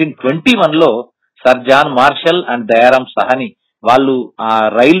 1921 లో sir John martial and Dayaram Sahani వాళ్ళు ఆ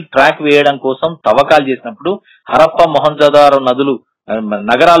రైల్ ట్రాక్ వేయడం కోసం తవ్వకాలు చేసినప్పుడు హరప్ప, మొహంజోదారో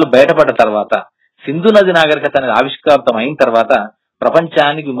నగరాలు బయటపడ్డ తర్వాత, సింధు నది నాగరికత అనేది ఆవిష్కృతం అయిన తర్వాత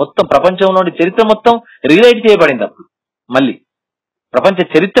ప్రపంచానికి మొత్తం, ప్రపంచంలోని చరిత్ర మొత్తం రీరైట్ చేయబడింది. అప్పుడు మళ్ళీ ప్రపంచ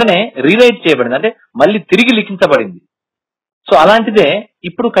చరిత్రనే రీరైట్ చేయబడింది, అంటే మళ్ళీ తిరిగి లిఖించబడింది. సో అలాంటిదే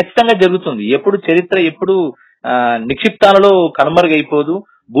ఇప్పుడు ఖచ్చితంగా జరుగుతుంది. ఎప్పుడు చరిత్ర ఎప్పుడు నిక్షిప్తాలలో కనుమరుగైపోదు,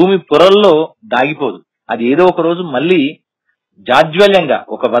 భూమి పొరల్లో దాగిపోదు. అది ఏదో ఒక రోజు మళ్ళీ జాజ్వల్యంగా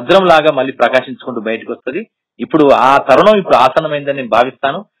ఒక వజ్రం లాగా మళ్ళీ ప్రకాశించుకుంటూ బయటకు వస్తుంది. ఇప్పుడు ఆ తరుణం ఇప్పుడు ఆసన్నమైందని నేను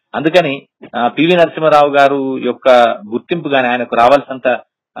భావిస్తాను. అందుకని పివి నరసింహారావు గారు యొక్క గుర్తింపు గాని, ఆయనకు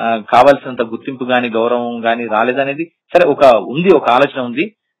కావాల్సినంత గుర్తింపు గాని, గౌరవం గాని రాలేదనేది సరే, ఒక ఆలోచన ఉంది.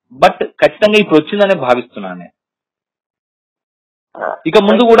 బట్ ఖచ్చితంగా ఇప్పుడు వచ్చిందనే భావిస్తున్నాను నేను. ఇక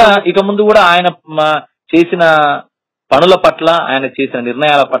ముందు కూడా ఆయన చేసిన పనుల పట్ల, ఆయన చేసిన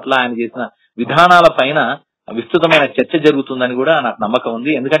నిర్ణయాల పట్ల, ఆయన చేసిన విధానాల పైన విస్తృతమైన చర్చ జరుగుతుందని కూడా నాకు నమ్మకం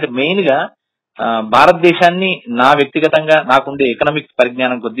ఉంది. ఎందుకంటే మెయిన్ గా భారతదేశాన్ని నా వ్యక్తిగతంగా నాకుండే ఎకనామిక్స్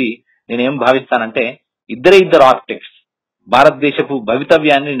పరిజ్ఞానం కొద్దీ నేనేం భావిస్తానంటే, ఇద్దరు ఆర్కిటెక్ట్స్ భారతదేశపు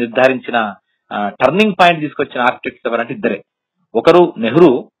భవితవ్యాన్ని నిర్ధారించిన టర్నింగ్ పాయింట్ తీసుకొచ్చిన ఆర్కిటెక్ట్స్ ఎవరంటే ఇద్దరే. ఒకరు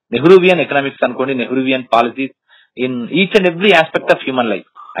నెహ్రూవియన్ ఎకనామిక్స్ అనుకోండి, Nehruvian policies in each and every aspect of human life,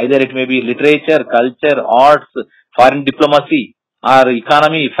 either it may be literature, culture, arts, foreign diplomacy are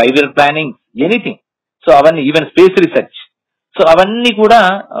economy, 5-year planning, anything. So అవన్నీ, even space research. So అవన్నీ కూడా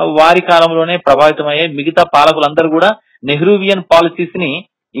వారి కాలంలోనే ప్రభావితమయ్యాయి. మిగతా పాలకులందరూ కూడా Nehruvian policies ని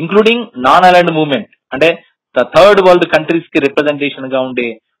including non aligned movement అంటే third world countries కి రిప్రజెంటేషన్ గా ఉండే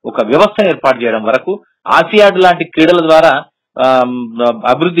ఒక వ్యవస్థను ఏర్పాటు చేయడం వరకు, ఆసియాడ్ లాంటి క్రీడల ద్వారా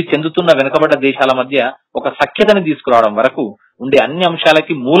అభివృద్ధి చెందుతున్న వెనుకబడ్డ దేశాల మధ్య ఒక సఖ్యతని తీసుకురావడం వరకు ఉండే అన్ని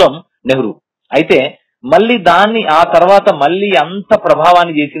అంశాలకి మూలం నెహ్రూ. అయితే మళ్ళీ దాన్ని ఆ తర్వాత మళ్ళీ అంత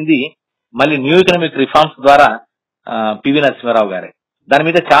ప్రభావాన్ని చేసింది మళ్ళీ న్యూ ఎకనామిక్ రిఫార్మ్స్ ద్వారా పివి నరసింహారావు గారే. దాని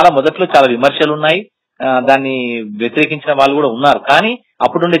మీద మొదట్లో చాలా విమర్శలు ఉన్నాయి, దాన్ని వ్యతిరేకించిన వాళ్ళు కూడా ఉన్నారు. కానీ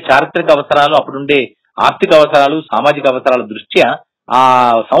అప్పుడుండే చారిత్రక అవసరాలు, అప్పుడుండే ఆర్థిక అవసరాలు, సామాజిక అవసరాల దృష్ట్యా ఆ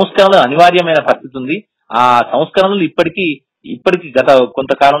సంస్కరణలు అనివార్యమైన పరిస్థితి ఉంది. ఆ సంస్కరణలు ఇప్పటికీ గత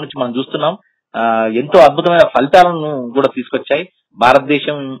కొంతకాలం నుంచి మనం చూస్తున్నాం, ఎంతో అద్భుతమైన ఫలితాలను కూడా తీసుకొచ్చాయి.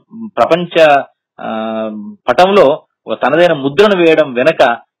 భారతదేశం ప్రపంచ పటంలో తనదైన ముద్రను వేయడం వెనక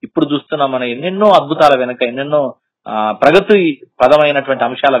ఇప్పుడు చూస్తున్నాం మనం ఎన్నెన్నో అద్భుతాల వెనక, ఎన్నెన్నో ప్రగతి పదమైనటువంటి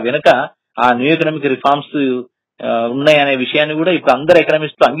అంశాల వెనక ఆ న్యూ ఎకనామిక్ రిఫార్మ్స్ ఉన్నాయనే విషయాన్ని కూడా ఇప్పుడు అందరు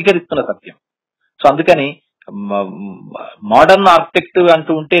ఎకనామిస్టులు అంగీకరిస్తున్న సత్యం. సో అందుకని మోడర్న్ ఆర్కిటెక్ట్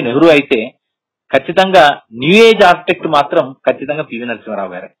అంటూ ఉంటే నెహ్రూ అయితే, ఖచ్చితంగా న్యూ ఏజ్ ఆర్కిటెక్ట్ మాత్రం ఖచ్చితంగా పివి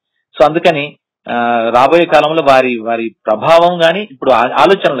నరసింహారావు గారే. సో అందుకని రాబోయే కాలంలో వారి ప్రభావం గాని, ఇప్పుడు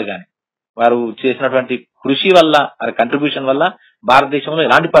ఆలోచనలు గాని, వారు చేసినటువంటి కృషి వల్ల, కంట్రిబ్యూషన్ వల్ల భారతదేశంలో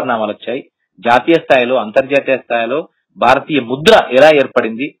ఎలాంటి పరిణామాలు వచ్చాయి, జాతీయ స్థాయిలో, అంతర్జాతీయ స్థాయిలో భారతీయ ముద్ర ఎలా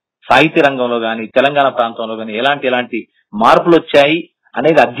ఏర్పడింది, సాహిత్య రంగంలో గాని, తెలంగాణ ప్రాంతంలో గాని ఎలాంటి మార్పులు వచ్చాయి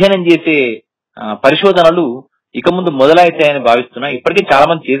అనేది అధ్యయనం చేసే పరిశోధనలు ఇక ముందు మొదలైతాయని భావిస్తున్నా. ఇప్పటికే చాలా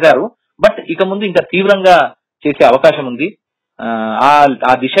మంది చేశారు, బట్ ఇక ముందు ఇంకా తీవ్రంగా చేసే అవకాశం ఉంది.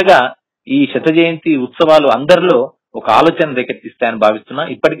 ఆ దిశగా ఈ శత జయంతి ఉత్సవాలు అందరిలో ఒక ఆలోచన రేకెత్తిస్తాయని భావిస్తున్నా.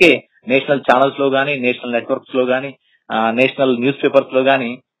 ఇప్పటికే నేషనల్ ఛానల్స్ లో గానీ, నేషనల్ నెట్వర్క్స్ లో గానీ, నేషనల్ న్యూస్ పేపర్స్ లో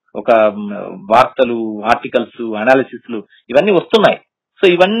గానీ ఒక వార్తలు, ఆర్టికల్స్, అనాలిసిస్లు ఇవన్నీ వస్తున్నాయి. సో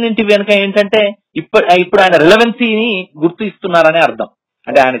ఇవన్నింటి వెనుక ఏంటంటే ఇప్పుడు ఆయన రిలవెన్సీని గుర్తు ఇస్తున్నారనే అర్థం.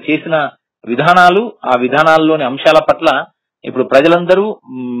 అంటే ఆయన చేసిన విధానాలు, ఆ విధానాల్లోని అంశాల పట్ల ఇప్పుడు ప్రజలందరూ,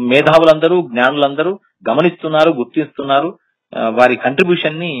 మేధావులందరూ, జ్ఞానులందరూ గమనిస్తున్నారు, గుర్తిస్తున్నారు, వారి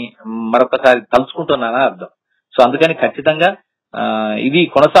కంట్రిబ్యూషన్ ని మరొకసారి తలుచుకుంటున్నారని అర్థం. సో అందుకని ఖచ్చితంగా ఇది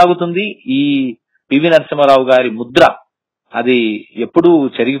కొనసాగుతుంది. ఈ పివి నరసింహారావు గారి ముద్ర అది ఎప్పుడూ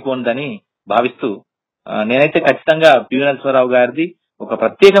చెరిగిపోయిందని భావిస్తూ, నేనైతే ఖచ్చితంగా పివి నరసింహారావు గారిది ఒక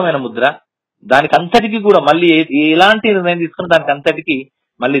ప్రత్యేకమైన ముద్ర. దానికి అంతటికి కూడా మళ్ళీ ఎలాంటి నిర్ణయం తీసుకున్న దానికి అంతటికి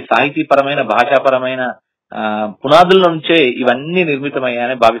మళ్ళీ సాహితీపరమైన, భాషాపరమైన పునాదుల నుంచే ఇవన్నీ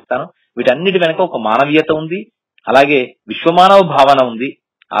నిర్మితమయ్యాయని భావిస్తాను. వీటన్నిటి వెనక ఒక మానవీయత ఉంది, అలాగే విశ్వమానవ భావన ఉంది.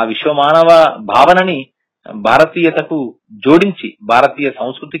 ఆ విశ్వమానవ భావనని భారతీయతకు జోడించి, భారతీయ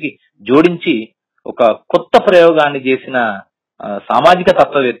సంస్కృతికి జోడించి ఒక కొత్త ప్రయోగాన్ని చేసిన సామాజిక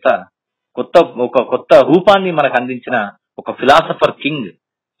తత్వవేత్త, కొత్త రూపాన్ని మనకు అందించిన ఒక ఫిలాసఫర్ కింగ్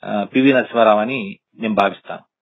పివి నరసింహారావు అని నేను భావిస్తాను.